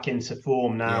come back into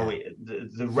form now. Yeah.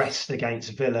 The rest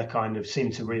against Villa kind of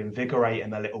seemed to reinvigorate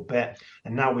him a little bit.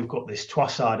 And now we've got this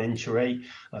Trossard injury.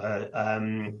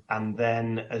 And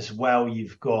then as well,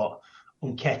 you've got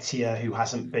Nketiah, who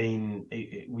hasn't been...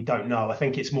 We don't know. I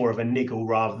think it's more of a niggle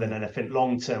rather than anything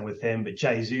long-term with him. But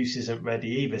Jesus isn't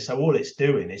ready either. So all it's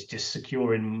doing is just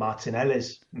securing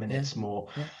Martinelli's minutes more.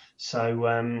 Yeah. So,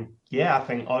 I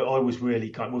think I was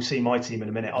really we'll see my team in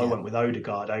a minute. I went with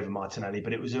Odegaard over Martinelli,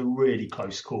 but it was a really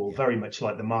close call, very much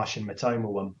like the Martian Mitoma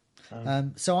one.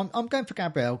 So I'm going for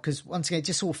Gabriel because, once again, it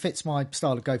just sort of fits my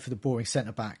style to go for the boring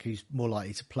centre-back who's more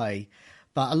likely to play.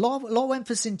 But a lot of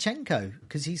emphasis in Zinchenko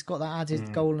because he's got that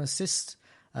added goal and assist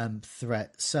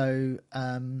threat. So,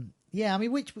 I mean,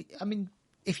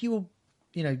 if you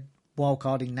were,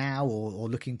 wildcarding now or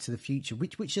looking to the future,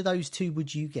 which of those two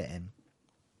would you get in?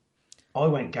 I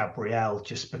went Gabriel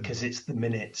just because it's the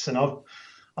minutes, and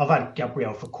I've had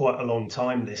Gabriel for quite a long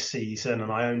time this season, and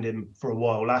I owned him for a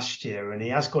while last year, and he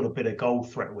has got a bit of goal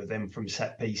threat with him from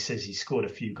set pieces. He scored a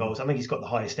few goals. I think he's got the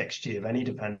highest XG of any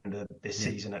defender this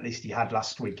season. At least he had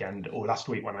last week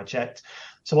when I checked.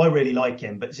 So I really like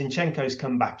him. But Zinchenko's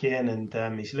come back in,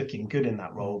 and he's looking good in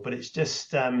that role. But it's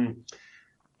just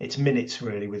it's minutes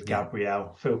really with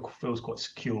Gabriel. Feels quite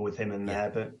secure with him in there,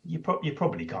 but you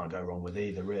probably can't go wrong with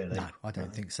either, really. No, I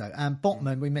don't think so.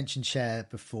 Botman, we mentioned Schär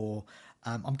before.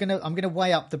 I'm gonna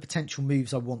weigh up the potential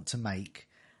moves I want to make,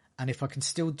 and if I can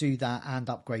still do that and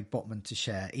upgrade Botman to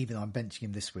Schär, even though I'm benching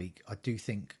him this week, I do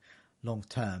think long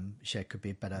term Schär could be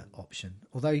a better option.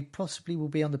 Although he possibly will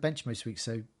be on the bench most weeks,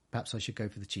 so perhaps I should go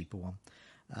for the cheaper one.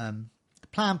 The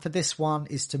plan for this one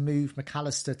is to move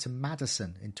McAllister to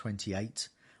Maddison in 28.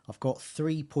 I've got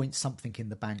 3 point something in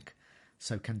the bank,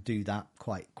 so can do that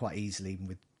quite easily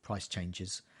with price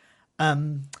changes. That's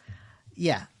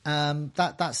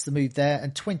the move there.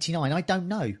 And 29, I don't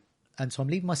know, and so I'm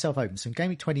leaving myself open. So in game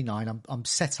week 29, I'm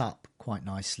set up quite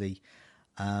nicely,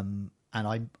 and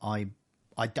I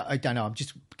don't know. I'm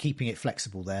just keeping it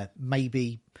flexible there.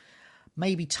 Maybe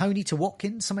Tony to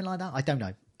Watkins, something like that. I don't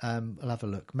know. I'll have a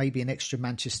look. Maybe an extra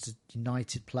Manchester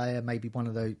United player, maybe one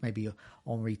of those, maybe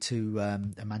Henry to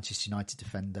a Manchester United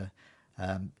defender.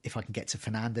 If I can get to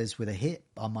Fernandes with a hit,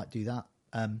 I might do that.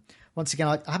 Once again,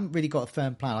 I haven't really got a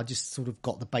firm plan. I just sort of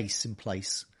got the base in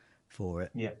place for it.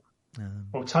 Yeah.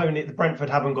 Well, Tony, the Brentford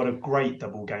haven't got a great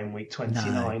double game week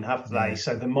 29, have they? No.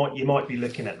 So you might be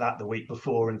looking at that the week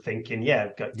before and thinking,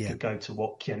 could go to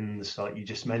Watkins, like you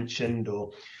just mentioned,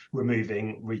 or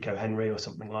removing Rico Henry or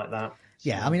something like that.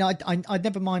 Yeah, I mean, I'd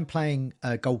never mind playing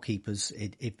goalkeepers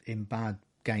in bad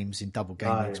games, in double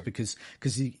game weeks, because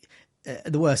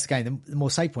the worse the game, the more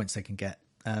save points they can get.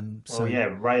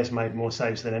 Reyes made more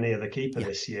saves than any other keeper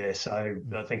this year, so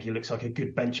I think he looks like a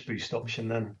good bench boost option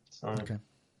then. So.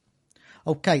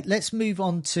 Okay, let's move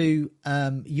on to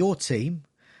your team.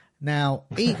 Now,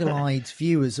 eagle-eyed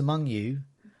viewers among you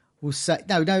will say,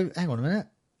 no, hang on a minute,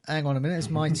 it's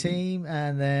my team,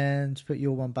 and then to put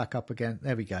your one back up again.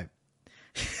 There we go.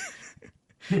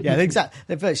 They're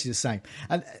virtually the same.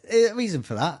 And the reason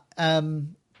for that,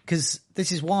 because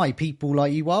this is why people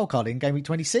like you wildcard in game week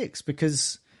 26,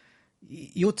 because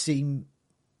your team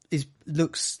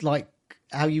looks like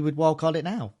how you would wildcard it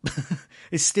now.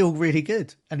 It's still really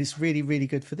good, and it's really, really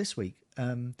good for this week.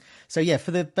 So yeah,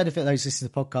 for the benefit of those listening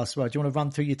to the podcast, well, do you want to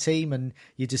run through your team and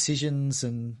your decisions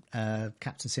and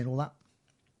captaincy and all that?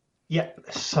 Yeah.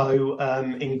 So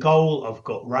in goal, I've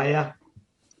got Raya.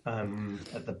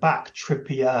 At the back,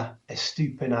 Trippier,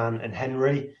 Estupiñán and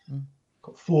Henry.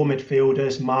 Got 4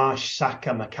 midfielders, Marsh, Saka,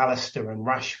 McAllister and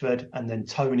Rashford, and then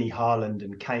Tony, Haaland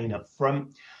and Kane up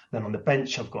front. Then on the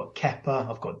bench, I've got Kepa.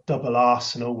 I've got double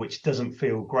Arsenal, which doesn't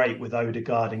feel great with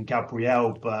Odegaard and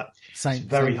Gabriel, but it's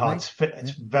very hard to fit.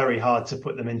 It's very hard to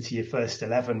put them into your first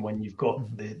 11 when you've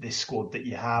got this squad that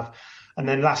you have. And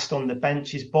then last on the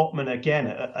bench is Botman again,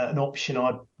 an option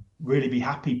I'd really be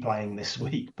happy playing this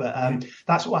week. But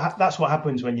that's what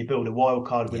happens when you build a wild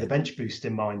card with a bench boost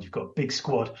in mind. You've got a big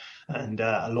squad and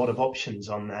a lot of options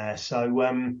on there.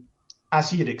 So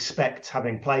as you'd expect,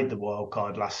 having played the wild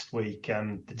card last week,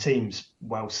 the team's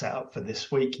well set up for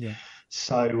this week. Yeah.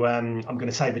 So I'm going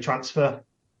to save a transfer,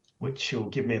 which will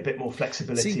give me a bit more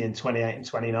flexibility in 28 and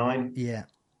 29. Yeah,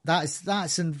 that's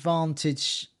an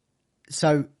advantage.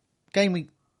 So game week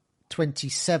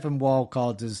 27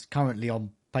 wildcarders currently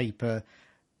on paper,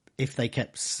 if they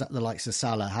kept the likes of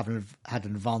Salah, having had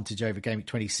an advantage over game week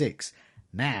 26.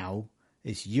 Now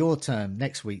it's your turn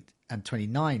next week and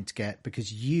 29 to get,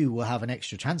 because you will have an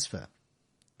extra transfer.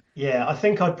 Yeah, I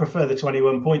think I'd prefer the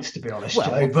 21 points, to be honest, well,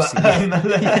 Joe. But,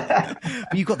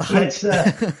 but you've got the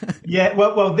hope.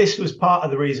 Well, this was part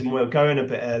of the reason we were going a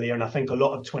bit earlier, and I think a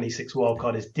lot of 26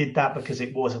 wildcarders did that because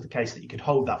it was the case that you could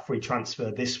hold that free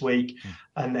transfer this week,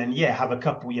 and then have a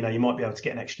couple. You might be able to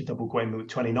get an extra double game with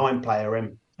 29 player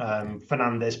in.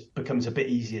 Fernandes becomes a bit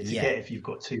easier to get if you've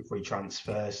got 2 free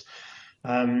transfers.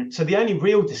 So the only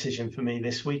real decision for me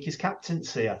this week is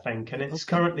captaincy, I think, and it's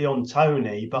currently on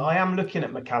Tony, but I am looking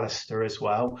at McAllister as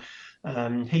well.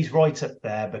 He's right up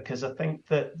there because I think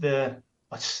that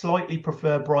I slightly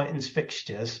prefer Brighton's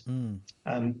fixtures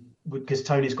because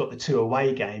Tony's got the 2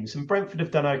 away games, and Brentford have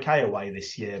done okay away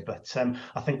this year, but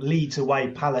I think Leeds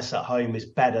away, Palace at home is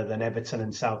better than Everton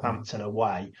and Southampton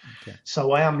away. Okay.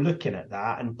 So I am looking at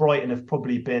that, and Brighton have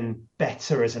probably been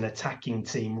better as an attacking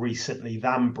team recently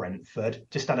than Brentford.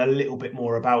 Just had a little bit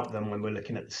more about them when we're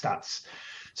looking at the stats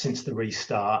since the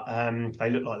restart. They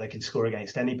look like they can score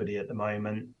against anybody at the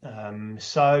moment.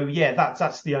 So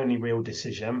that's the only real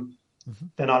decision.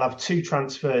 Then I'll have 2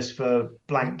 transfers for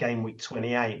blank game week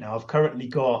 28. Now I've currently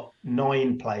got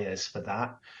 9 players for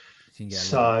that.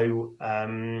 So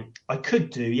I could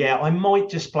do, I might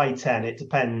just play 10. It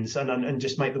depends, and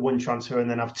just make the 1 transfer and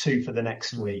then have 2 for the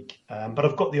next week. But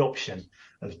I've got the option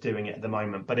of doing it at the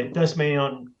moment. But it does mean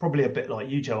I'm probably a bit like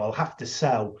you, Joe. I'll have to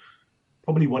sell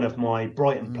probably one of my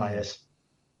Brighton players.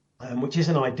 Which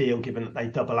isn't ideal given that they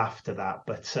double after that,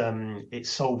 but it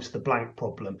solves the blank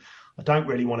problem. I don't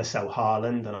really want to sell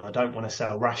Haaland and I don't want to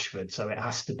sell Rashford, so it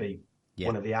has to be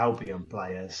one of the Albion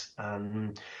players.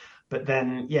 But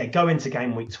then, go into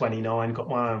game week 29, got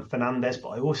my eye on Fernandes, but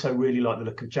I also really like the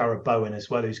look of Jarrod Bowen as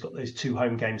well, who's got those 2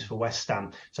 home games for West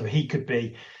Ham. So he could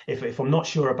be, if I'm not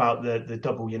sure about the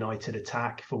double United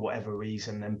attack for whatever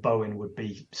reason, then Bowen would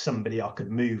be somebody I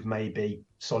could move, maybe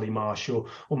Solly Marshall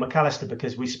or McAllister,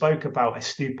 because we spoke about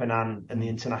Estupiñán and the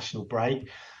international break.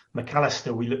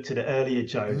 McAllister, we looked at it earlier,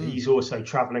 Joe. He's also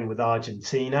travelling with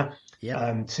Argentina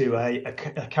to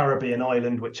a Caribbean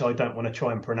island, which I don't want to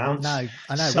try and pronounce. No,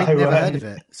 I know. We've never heard of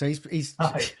it. So he's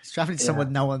travelling to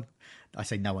someone no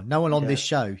one on this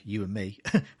show, you and me,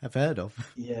 have heard of.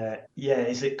 Yeah.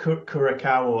 Is it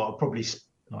Curacao? Or I'll probably...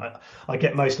 I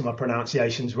get most of my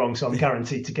pronunciations wrong, so I'm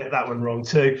guaranteed to get that one wrong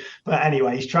too. But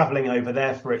anyway, he's travelling over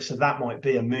there for it, so that might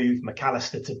be a move,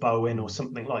 McAllister to Bowen or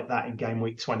something like that in game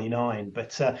week 29. But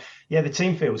the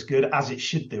team feels good, as it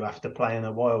should do after playing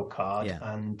a wild card.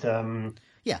 And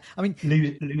I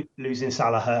mean, losing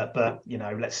Salah hurt, but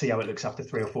let's see how it looks after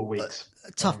 3 or 4 weeks.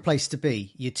 A tough place to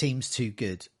be. Your team's too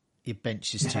good. Your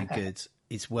bench is too good.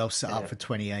 It's well set up for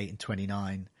 28 and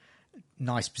 29.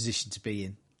 Nice position to be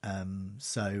in.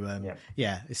 It's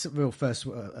a real first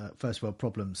world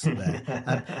problems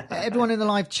there. Everyone in the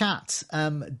live chat,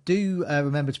 do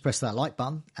remember to press that like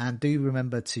button and do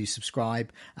remember to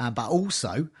subscribe, but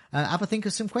also have a think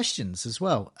of some questions as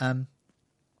well.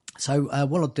 So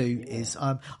what I'll do is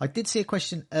I did see a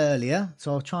question earlier,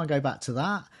 so I'll try and go back to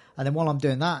that. And then while I'm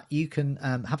doing that, you can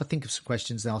have a think of some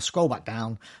questions. Then I'll scroll back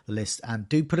down the list and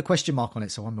do put a question mark on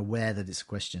it so I'm aware that it's a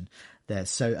question there.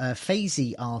 So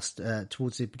Faisy asked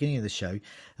towards the beginning of the show,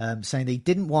 saying that he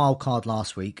didn't wildcard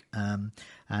last week, and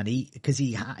because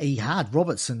he had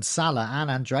Robertson, Salah, and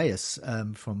Andreas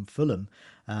from Fulham.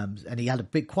 And he had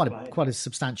quite a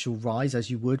substantial rise,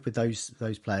 as you would with those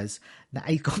players. Now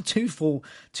he got two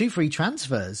free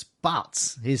transfers,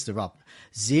 but here's the rub: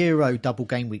 0 double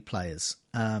game week players.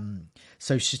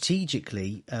 So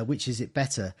strategically, which is it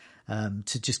better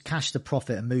to just cash the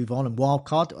profit and move on and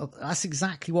wildcard? That's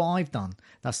exactly what I've done.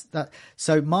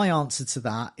 So my answer to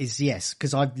that is yes,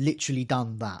 because I've literally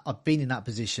done that. I've been in that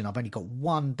position. I've only got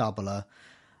one doubler.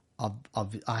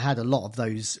 I had a lot of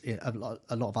those, a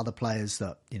lot of other players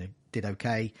that did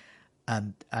okay,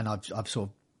 and I've sort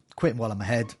of quit while I'm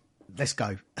ahead. Let's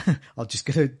go. I'm just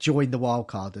going to join the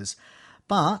wildcarders.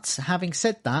 But having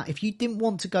said that, if you didn't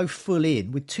want to go full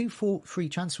in with 2 free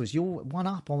transfers, you're one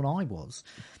up on I was.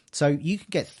 So you can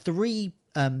get 3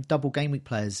 double game week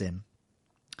players in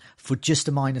for just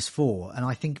a -4, and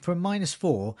I think for a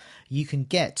 -4 you can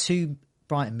get 2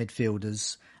 Brighton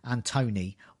midfielders and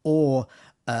Tony, or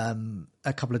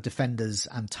a couple of defenders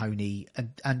and Tony,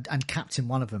 and captain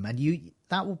one of them, and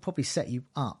that will probably set you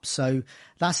up. So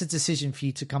that's a decision for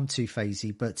you to come to,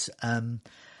 Faisy. But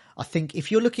I think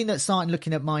if you're looking at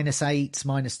 -8s,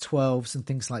 -12s and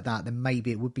things like that, then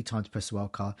maybe it would be time to press the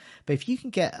wild card. But if you can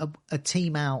get a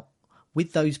team out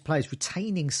with those players,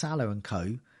 retaining Salah and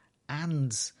co,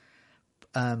 and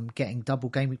getting double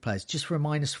game week players just for a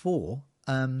 -4,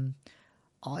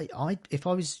 I if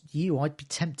I was you, I'd be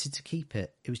tempted to keep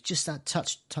it. It was just that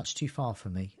touch too far for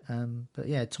me. But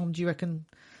yeah, Tom, do you reckon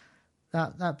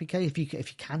that'd be okay if you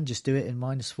can just do it in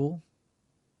 -4?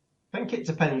 I think it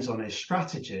depends on his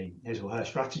or her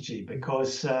strategy,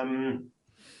 because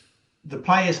the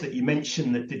players that you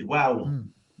mentioned that did well,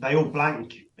 they all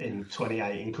blank in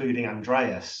 28, including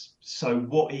Andreas. So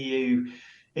what are you?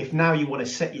 If now you want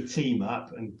to set your team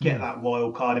up and get that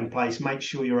wild card in place, make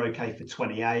sure you're okay for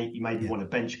 28. You maybe want a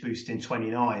bench boost in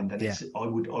 29. Then I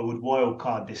would wild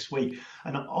card this week,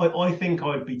 and I think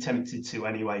I'd be tempted to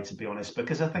anyway, to be honest,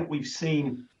 because I think we've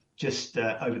seen just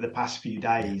over the past few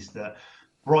days that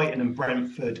Brighton and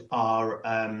Brentford are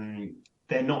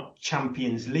they're not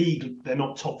Champions League, they're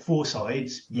not top 4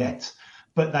 sides yet.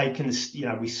 But they can,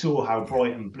 we saw how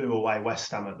Brighton blew away West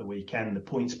Ham at the weekend. The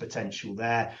points potential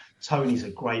there. Tony's a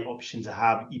great option to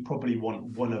have. You probably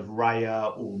want one of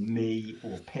Raya or me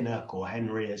or Pinnock or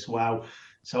Henry as well.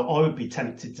 So I would be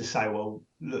tempted to say, well,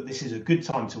 look, this is a good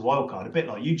time to wildcard. A bit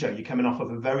like you, Joe. You're coming off of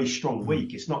a very strong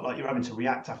week. It's not like you're having to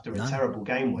react after a terrible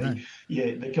game week.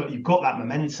 No. You've got that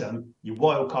momentum. You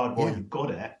wildcard while you've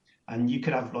got it. And you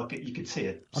could have, you could see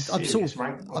it. I've sort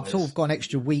of got an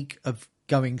extra week of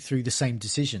going through the same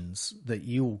decisions that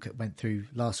you all went through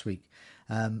last week.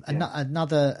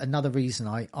 Another reason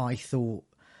I thought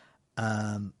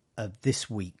of this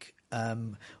week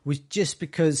was just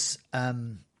because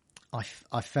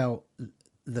I felt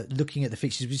that looking at the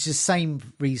fixtures, which is the same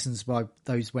reasons why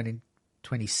those went in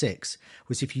 26,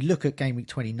 was if you look at game week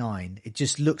 29, it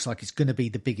just looks like it's going to be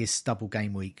the biggest double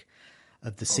game week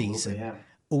of the season.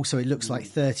 Also, it looks like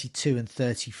 32 and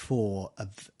 34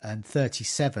 and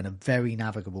 37 are very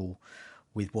navigable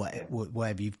with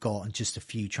whatever you've got, and just a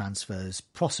few transfers,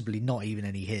 possibly not even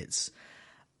any hits.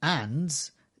 And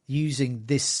using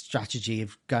this strategy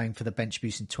of going for the bench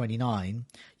boost in 29,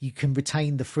 you can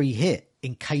retain the free hit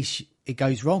in case it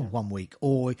goes wrong one week,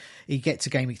 or you get to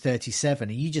game week 37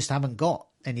 and you just haven't got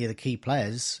any of the key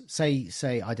players. Say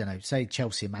I don't know, say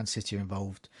Chelsea and Man City are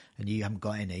involved and you haven't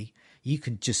got any. You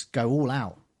can just go all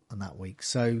out on that week.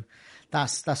 So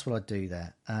that's what I'd do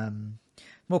there.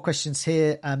 More questions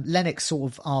here. Lennox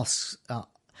sort of asks,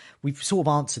 we've sort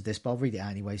of answered this, but I'll read it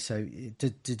out anyway. So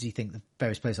did you think the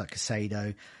various players like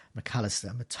Casado,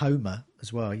 McAllister, Matoma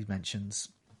as well, he mentions,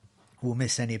 will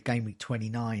miss any of game week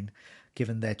 29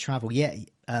 given their travel? Yeah,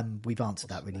 we've answered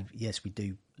that really. Yes, we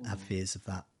do have fears of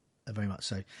that, very much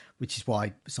so, which is why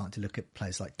we're starting to look at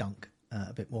players like Dunk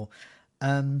a bit more.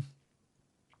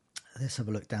 Let's have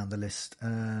a look down the list.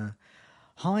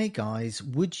 Hi guys,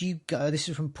 would you go, this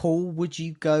is from Paul, would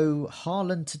you go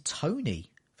Haaland to Tony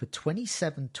for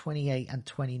 27, 28 and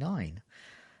 29?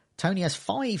 Tony has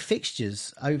 5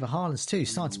 fixtures over Haaland's 2.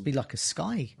 Starting to be like a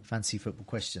Sky fancy football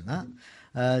question,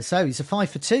 that. So he's a 5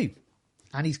 for 2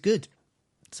 and he's good.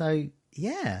 So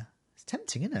yeah, it's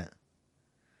tempting, isn't it?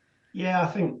 Yeah, I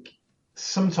think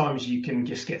sometimes you can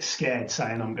just get scared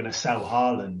saying I'm going to sell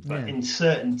Haaland, but in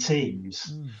certain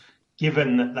teams,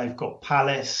 given that they've got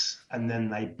Palace and then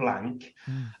they blank,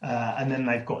 and then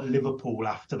they've got Liverpool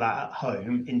after that at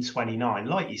home in 29.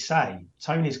 Like you say,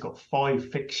 Tony's got 5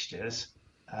 fixtures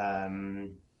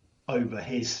over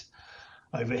his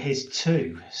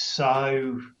 2.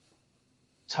 So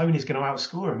Tony's going to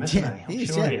outscore him, isn't he? I'm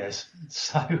sure he is.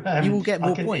 So he will get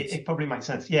more points. It probably makes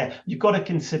sense. Yeah, you've got to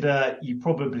consider you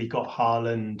probably got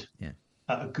Haaland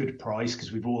at a good price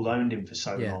because we've all owned him for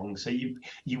so long. So you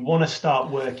want to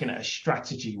start working at a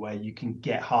strategy where you can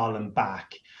get Haaland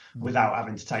back without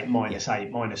having to take -8,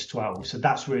 -12. So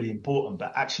that's really important.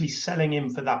 But actually selling him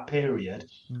for that period,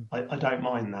 I don't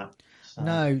mind that. So.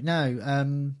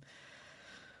 No.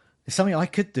 It's something I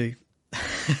could do.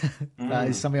 That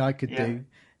is something I could do.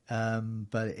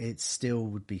 But it still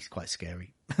would be quite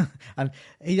scary. And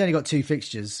he's only got 2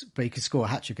 fixtures, but he could score a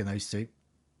hat-trick in those 2.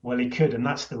 Well, he could, and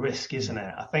that's the risk, isn't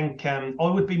it? I think I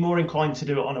would be more inclined to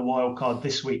do it on a wild card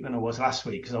this week than I was last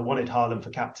week because I wanted Haaland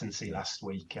for captaincy last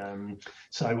week.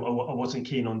 So I wasn't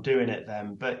keen on doing it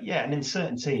then. But yeah, and in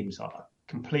certain teams, I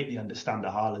completely understand the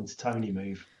Haaland to Tony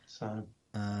move. So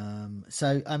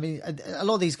I mean, a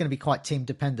lot of these are going to be quite team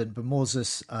dependent, but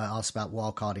Moses asked about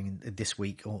wildcarding this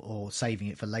week or saving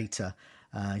it for later.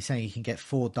 He's saying you can get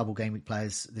 4 double game week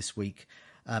players this week.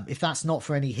 If that's not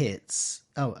for any hits,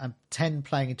 and 10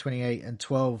 playing in 28 and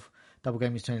 12 double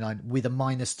game weeks 29 with a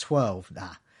 -12,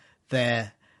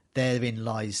 therein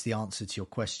lies the answer to your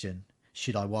question.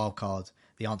 Should I wildcard?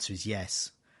 The answer is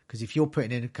yes. Because if you're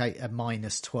putting in a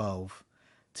 -12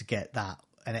 to get that,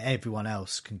 and everyone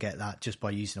else can get that just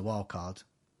by using a wild card.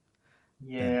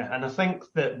 Yeah, and I think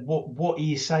that what are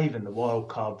you saving the wild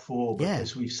card for?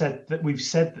 Because we've said that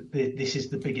this is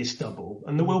the biggest double,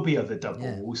 and there will be other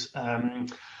doubles.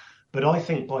 But I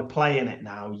think by playing it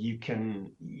now,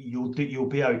 you'll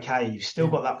be okay. You've still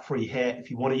got that free hit. If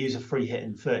you want to use a free hit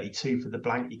in 32 for the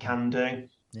blank, you can do.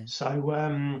 Yeah.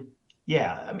 So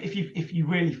if you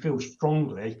really feel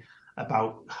strongly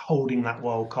about holding that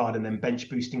wild card and then bench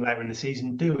boosting later in the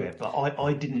season, do it. But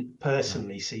I didn't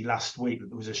personally see last week that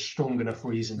there was a strong enough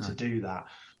reason to do that,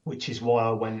 which is why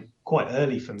I went quite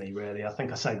early for me, really. I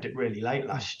think I saved it really late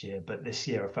last year, but this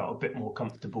year I felt a bit more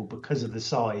comfortable because of the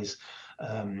size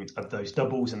of those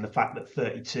doubles and the fact that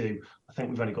 32, I think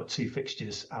we've only got 2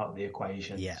 fixtures out of the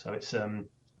equation. Yeah. So it's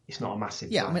not a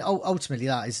massive. Yeah, I mean, ultimately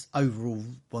that is overall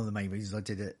one of the main reasons I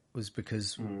did it was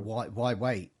because why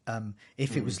wait?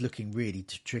 If it was looking really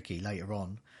tricky later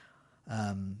on,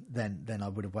 then I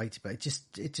would have waited. But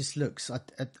it just looks. I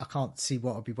can't see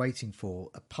what I'd be waiting for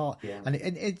apart. Yeah.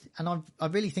 And I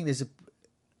really think there's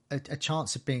a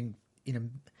chance of being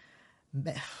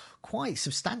quite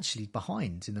substantially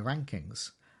behind in the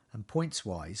rankings and points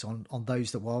wise on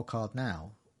those that wildcard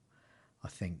now. I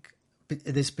think.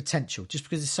 There's potential just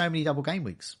because there's so many double game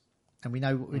weeks, and we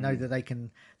know that they can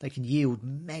yield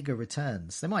mega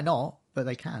returns. They might not, but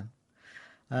they can.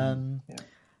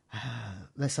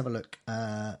 Let's have a look.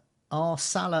 Are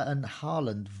Salah and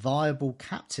Haaland viable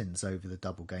captains over the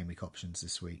double game week options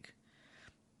this week?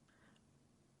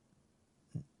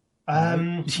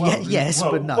 Yes,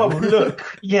 but no. Well,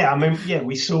 look, I mean,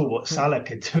 we saw what Salah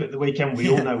could do at the weekend. We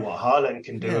all know what Haaland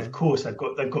can do. Yeah. Of course, they've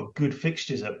got good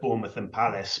fixtures at Bournemouth and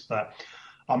Palace, but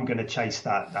I'm going to chase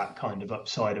that kind of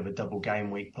upside of a double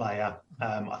game week player.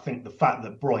 I think the fact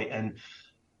that Brighton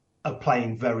are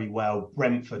playing very well,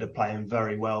 Brentford are playing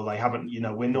very well. They haven't,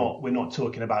 we're not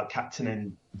talking about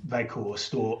captaining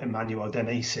Weghorst or Emmanuel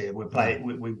Dennis here.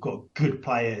 We've got good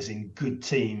players in good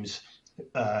teams.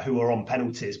 Who are on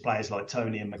penalties, players like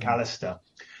Tony and McAllister.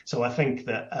 So I think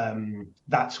that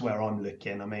that's where I'm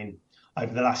looking. I mean,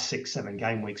 over the last 6-7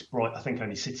 game weeks, I think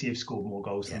only City have scored more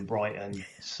goals than Brighton. Yeah.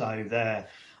 So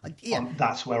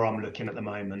that's where I'm looking at the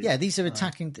moment. Yeah, these are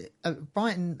attacking.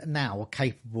 Brighton now are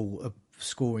capable of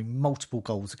scoring multiple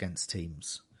goals against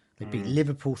teams. They beat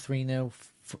Liverpool 3-0,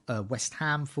 West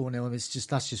Ham 4-0.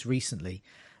 That's just recently.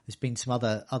 There's been some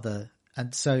other,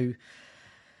 and so.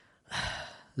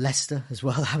 Leicester as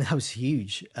well. I mean, that was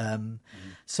huge.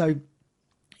 So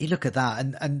you look at that,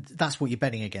 and that's what you're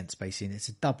betting against, basically. And it's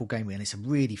a double game week, and it's a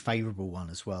really favourable one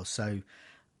as well. So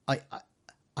I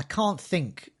can't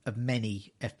think of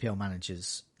many FPL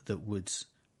managers that would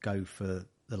go for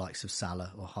the likes of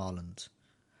Salah or Haaland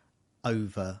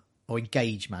over, or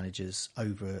engage managers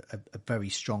over a very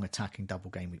strong attacking double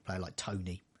game week player like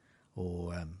Tony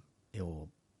or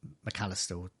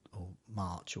McAllister or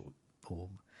March or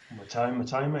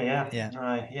Matoma, yeah.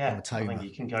 I think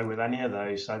you can go with any of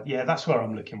those. So that's where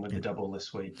I'm looking with the double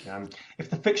this week. If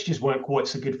the fixtures weren't quite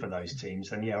so good for those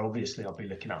teams, then obviously I'll be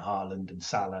looking at Haaland and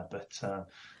Salah. But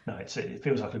no, it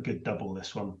feels like a good double,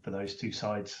 this one, for those two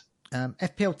sides.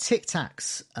 FPL Tic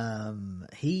Tacs.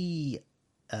 He's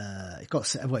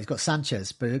got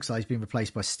Sanchez, but it looks like he's been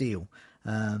replaced by Steele.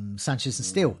 Sanchez and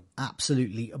Steele,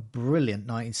 absolutely a brilliant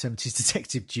 1970s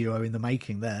detective duo in the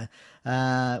making there.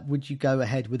 Would you go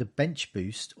ahead with a bench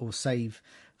boost or save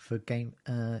for game?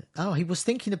 He was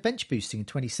thinking of bench boosting in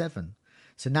 27.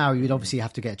 So now you would obviously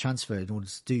have to get a transfer in order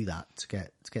to do that, to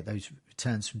get those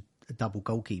returns from double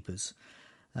goalkeepers.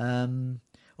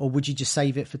 Or would you just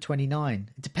save it for 29?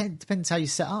 It depends how you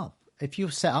set up. If you're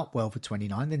set up well for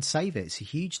 29, then save it. It's a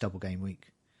huge double game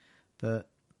week. But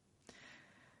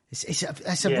it's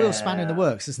a real spanner in the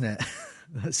works, isn't it?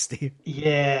 Steve?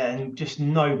 Yeah, and just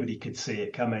nobody could see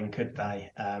it coming, could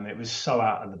they? It was so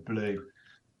out of the blue.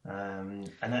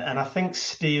 And I think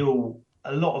Steele,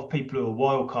 a lot of people who are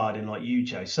wildcarding like you,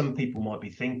 Joe, some people might be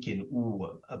thinking,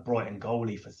 a Brighton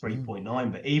goalie for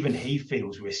 3.9, but even he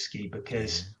feels risky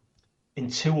because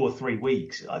in 2 or 3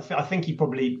 weeks, I think he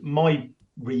probably, my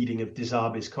reading of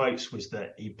Dezabi's quotes was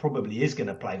that he probably is going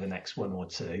to play the next 1 or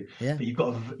 2. Yeah. But you've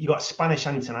got a Spanish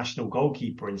international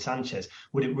goalkeeper in Sanchez.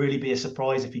 Would it really be a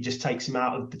surprise if he just takes him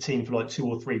out of the team for like 2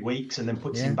 or 3 weeks and then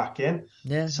puts him back in?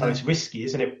 Yeah. So it's risky,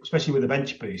 isn't it? Especially with a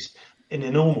bench boost. In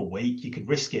a normal week, you could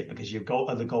risk it because your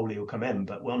other goalie will come in.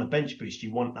 But on a bench boost,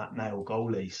 you want that nail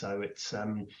goalie. So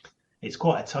it's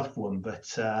quite a tough one.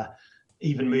 But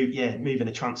even moving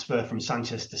a transfer from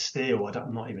Sanchez to Steele,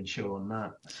 I'm not even sure on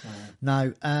that. So.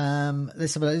 No.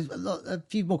 Let's have a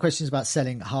few more questions about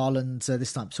selling Haaland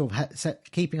this time. Sort of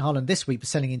keeping Haaland this week, but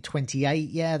selling in 28.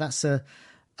 Yeah, that's a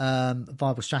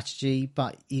viable strategy.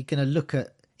 But you're going to look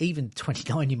at even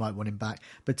 29, you might want him back.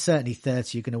 But certainly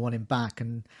 30, you're going to want him back.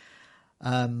 And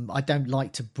I don't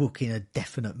like to book in a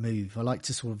definite move. I like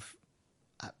to sort of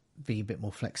be a bit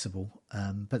more flexible.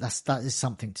 But that is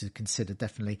something to consider,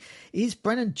 definitely. Is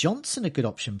Brennan Johnson a good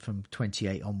option from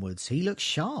 28 onwards? He looks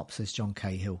sharp, says John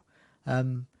Cahill.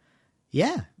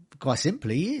 Yeah, quite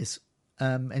simply, he is.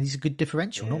 And he's a good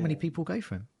differential. Yeah. Not many people go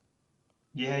for him.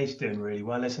 Yeah, he's doing really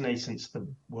well, isn't he, since the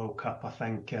World Cup, I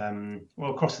think.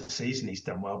 Across the season he's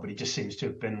done well, but he just seems to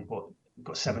have been,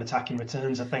 got 7 attacking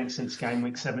returns, I think, since game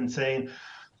week 17.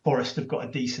 Forest have got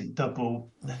a decent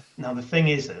double. Now, the thing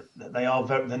is that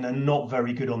they're not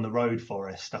very good on the road,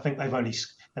 Forest. I think they've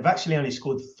actually only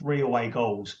scored 3 away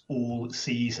goals all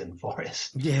season,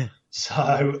 Forest. Yeah.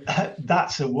 So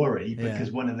that's a worry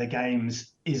because one of the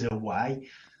games is away.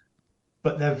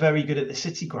 But they're very good at the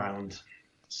City ground.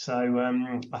 So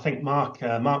I think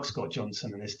Mark's got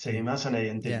Johnson in his team, hasn't he?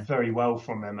 And did very well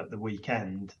from him at the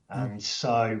weekend. And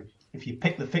so if you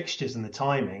pick the fixtures and the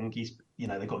timing,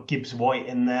 they've got Gibbs White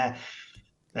in there.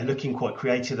 They're looking quite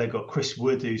creative. They've got Chris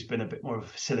Wood, who's been a bit more of a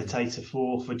facilitator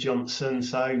for Johnson.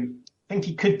 So I think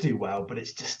he could do well, but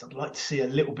it's just, I'd like to see a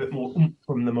little bit more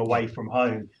from them away from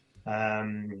home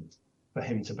for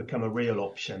him to become a real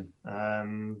option.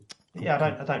 I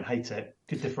don't hate it.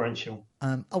 Good differential.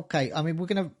 Okay, I mean, we're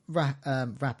going to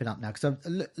wrap it up now because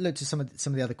I've looked at some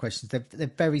of the other questions.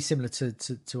 They're very similar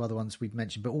to other ones we've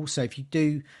mentioned. But also, if you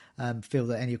do feel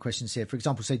that any of your questions here, for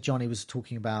example, say Johnny was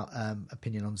talking about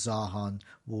opinion on Zaha and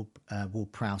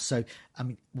Ward-Prowse. So, I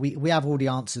mean, we have already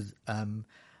answered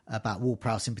about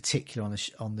Ward-Prowse in particular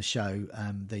on the show,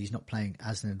 that he's not playing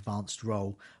as an advanced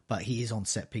role, but he is on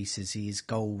set pieces. He is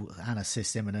goal and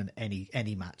assist imminent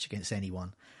any match against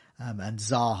anyone. And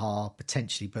Zaha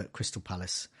potentially, but Crystal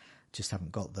Palace just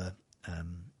haven't got the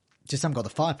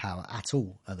firepower at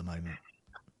all at the moment.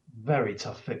 Very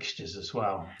tough fixtures as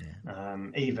well. Yeah.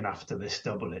 Even after this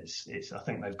double, it's I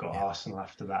think they've got Arsenal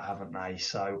after that, haven't they?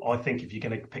 So I think if you're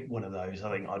going to pick one of those, I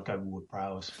think I'd go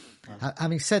Ward-Prowse.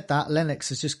 Having said that, Lennox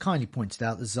has just kindly pointed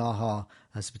out that Zaha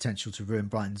has the potential to ruin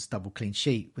Brighton's double clean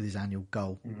sheet with his annual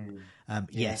goal.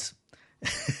 Yes,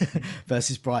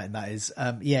 versus Brighton, that is.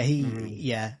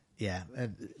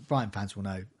 Brighton fans will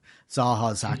know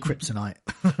Zaha's our kryptonite.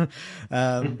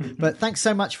 But thanks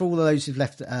so much for all of those who've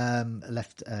left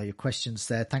your questions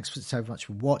there. Thanks so much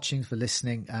for watching, for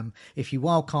listening. If you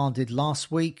wildcarded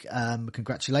last week,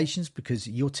 congratulations, because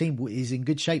your team is in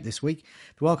good shape this week.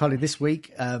 If you wildcarded this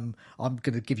week, I'm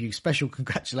going to give you special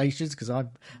congratulations because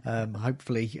I'm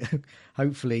hopefully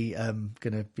going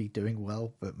to be doing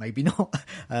well, but maybe not.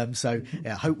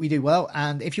 Hope we do well.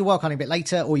 And if you're wildcarding a bit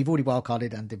later, or you've already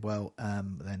wildcarded and did well,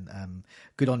 then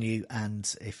good on you.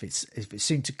 And if it's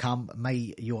soon to come,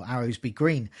 may your arrows be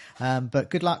green. But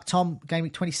good luck, Tom, game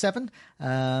week 27.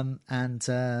 And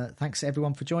thanks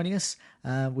everyone for joining us.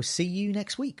 We'll see you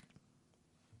next week.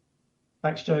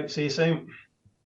 Thanks, Joe. See you soon.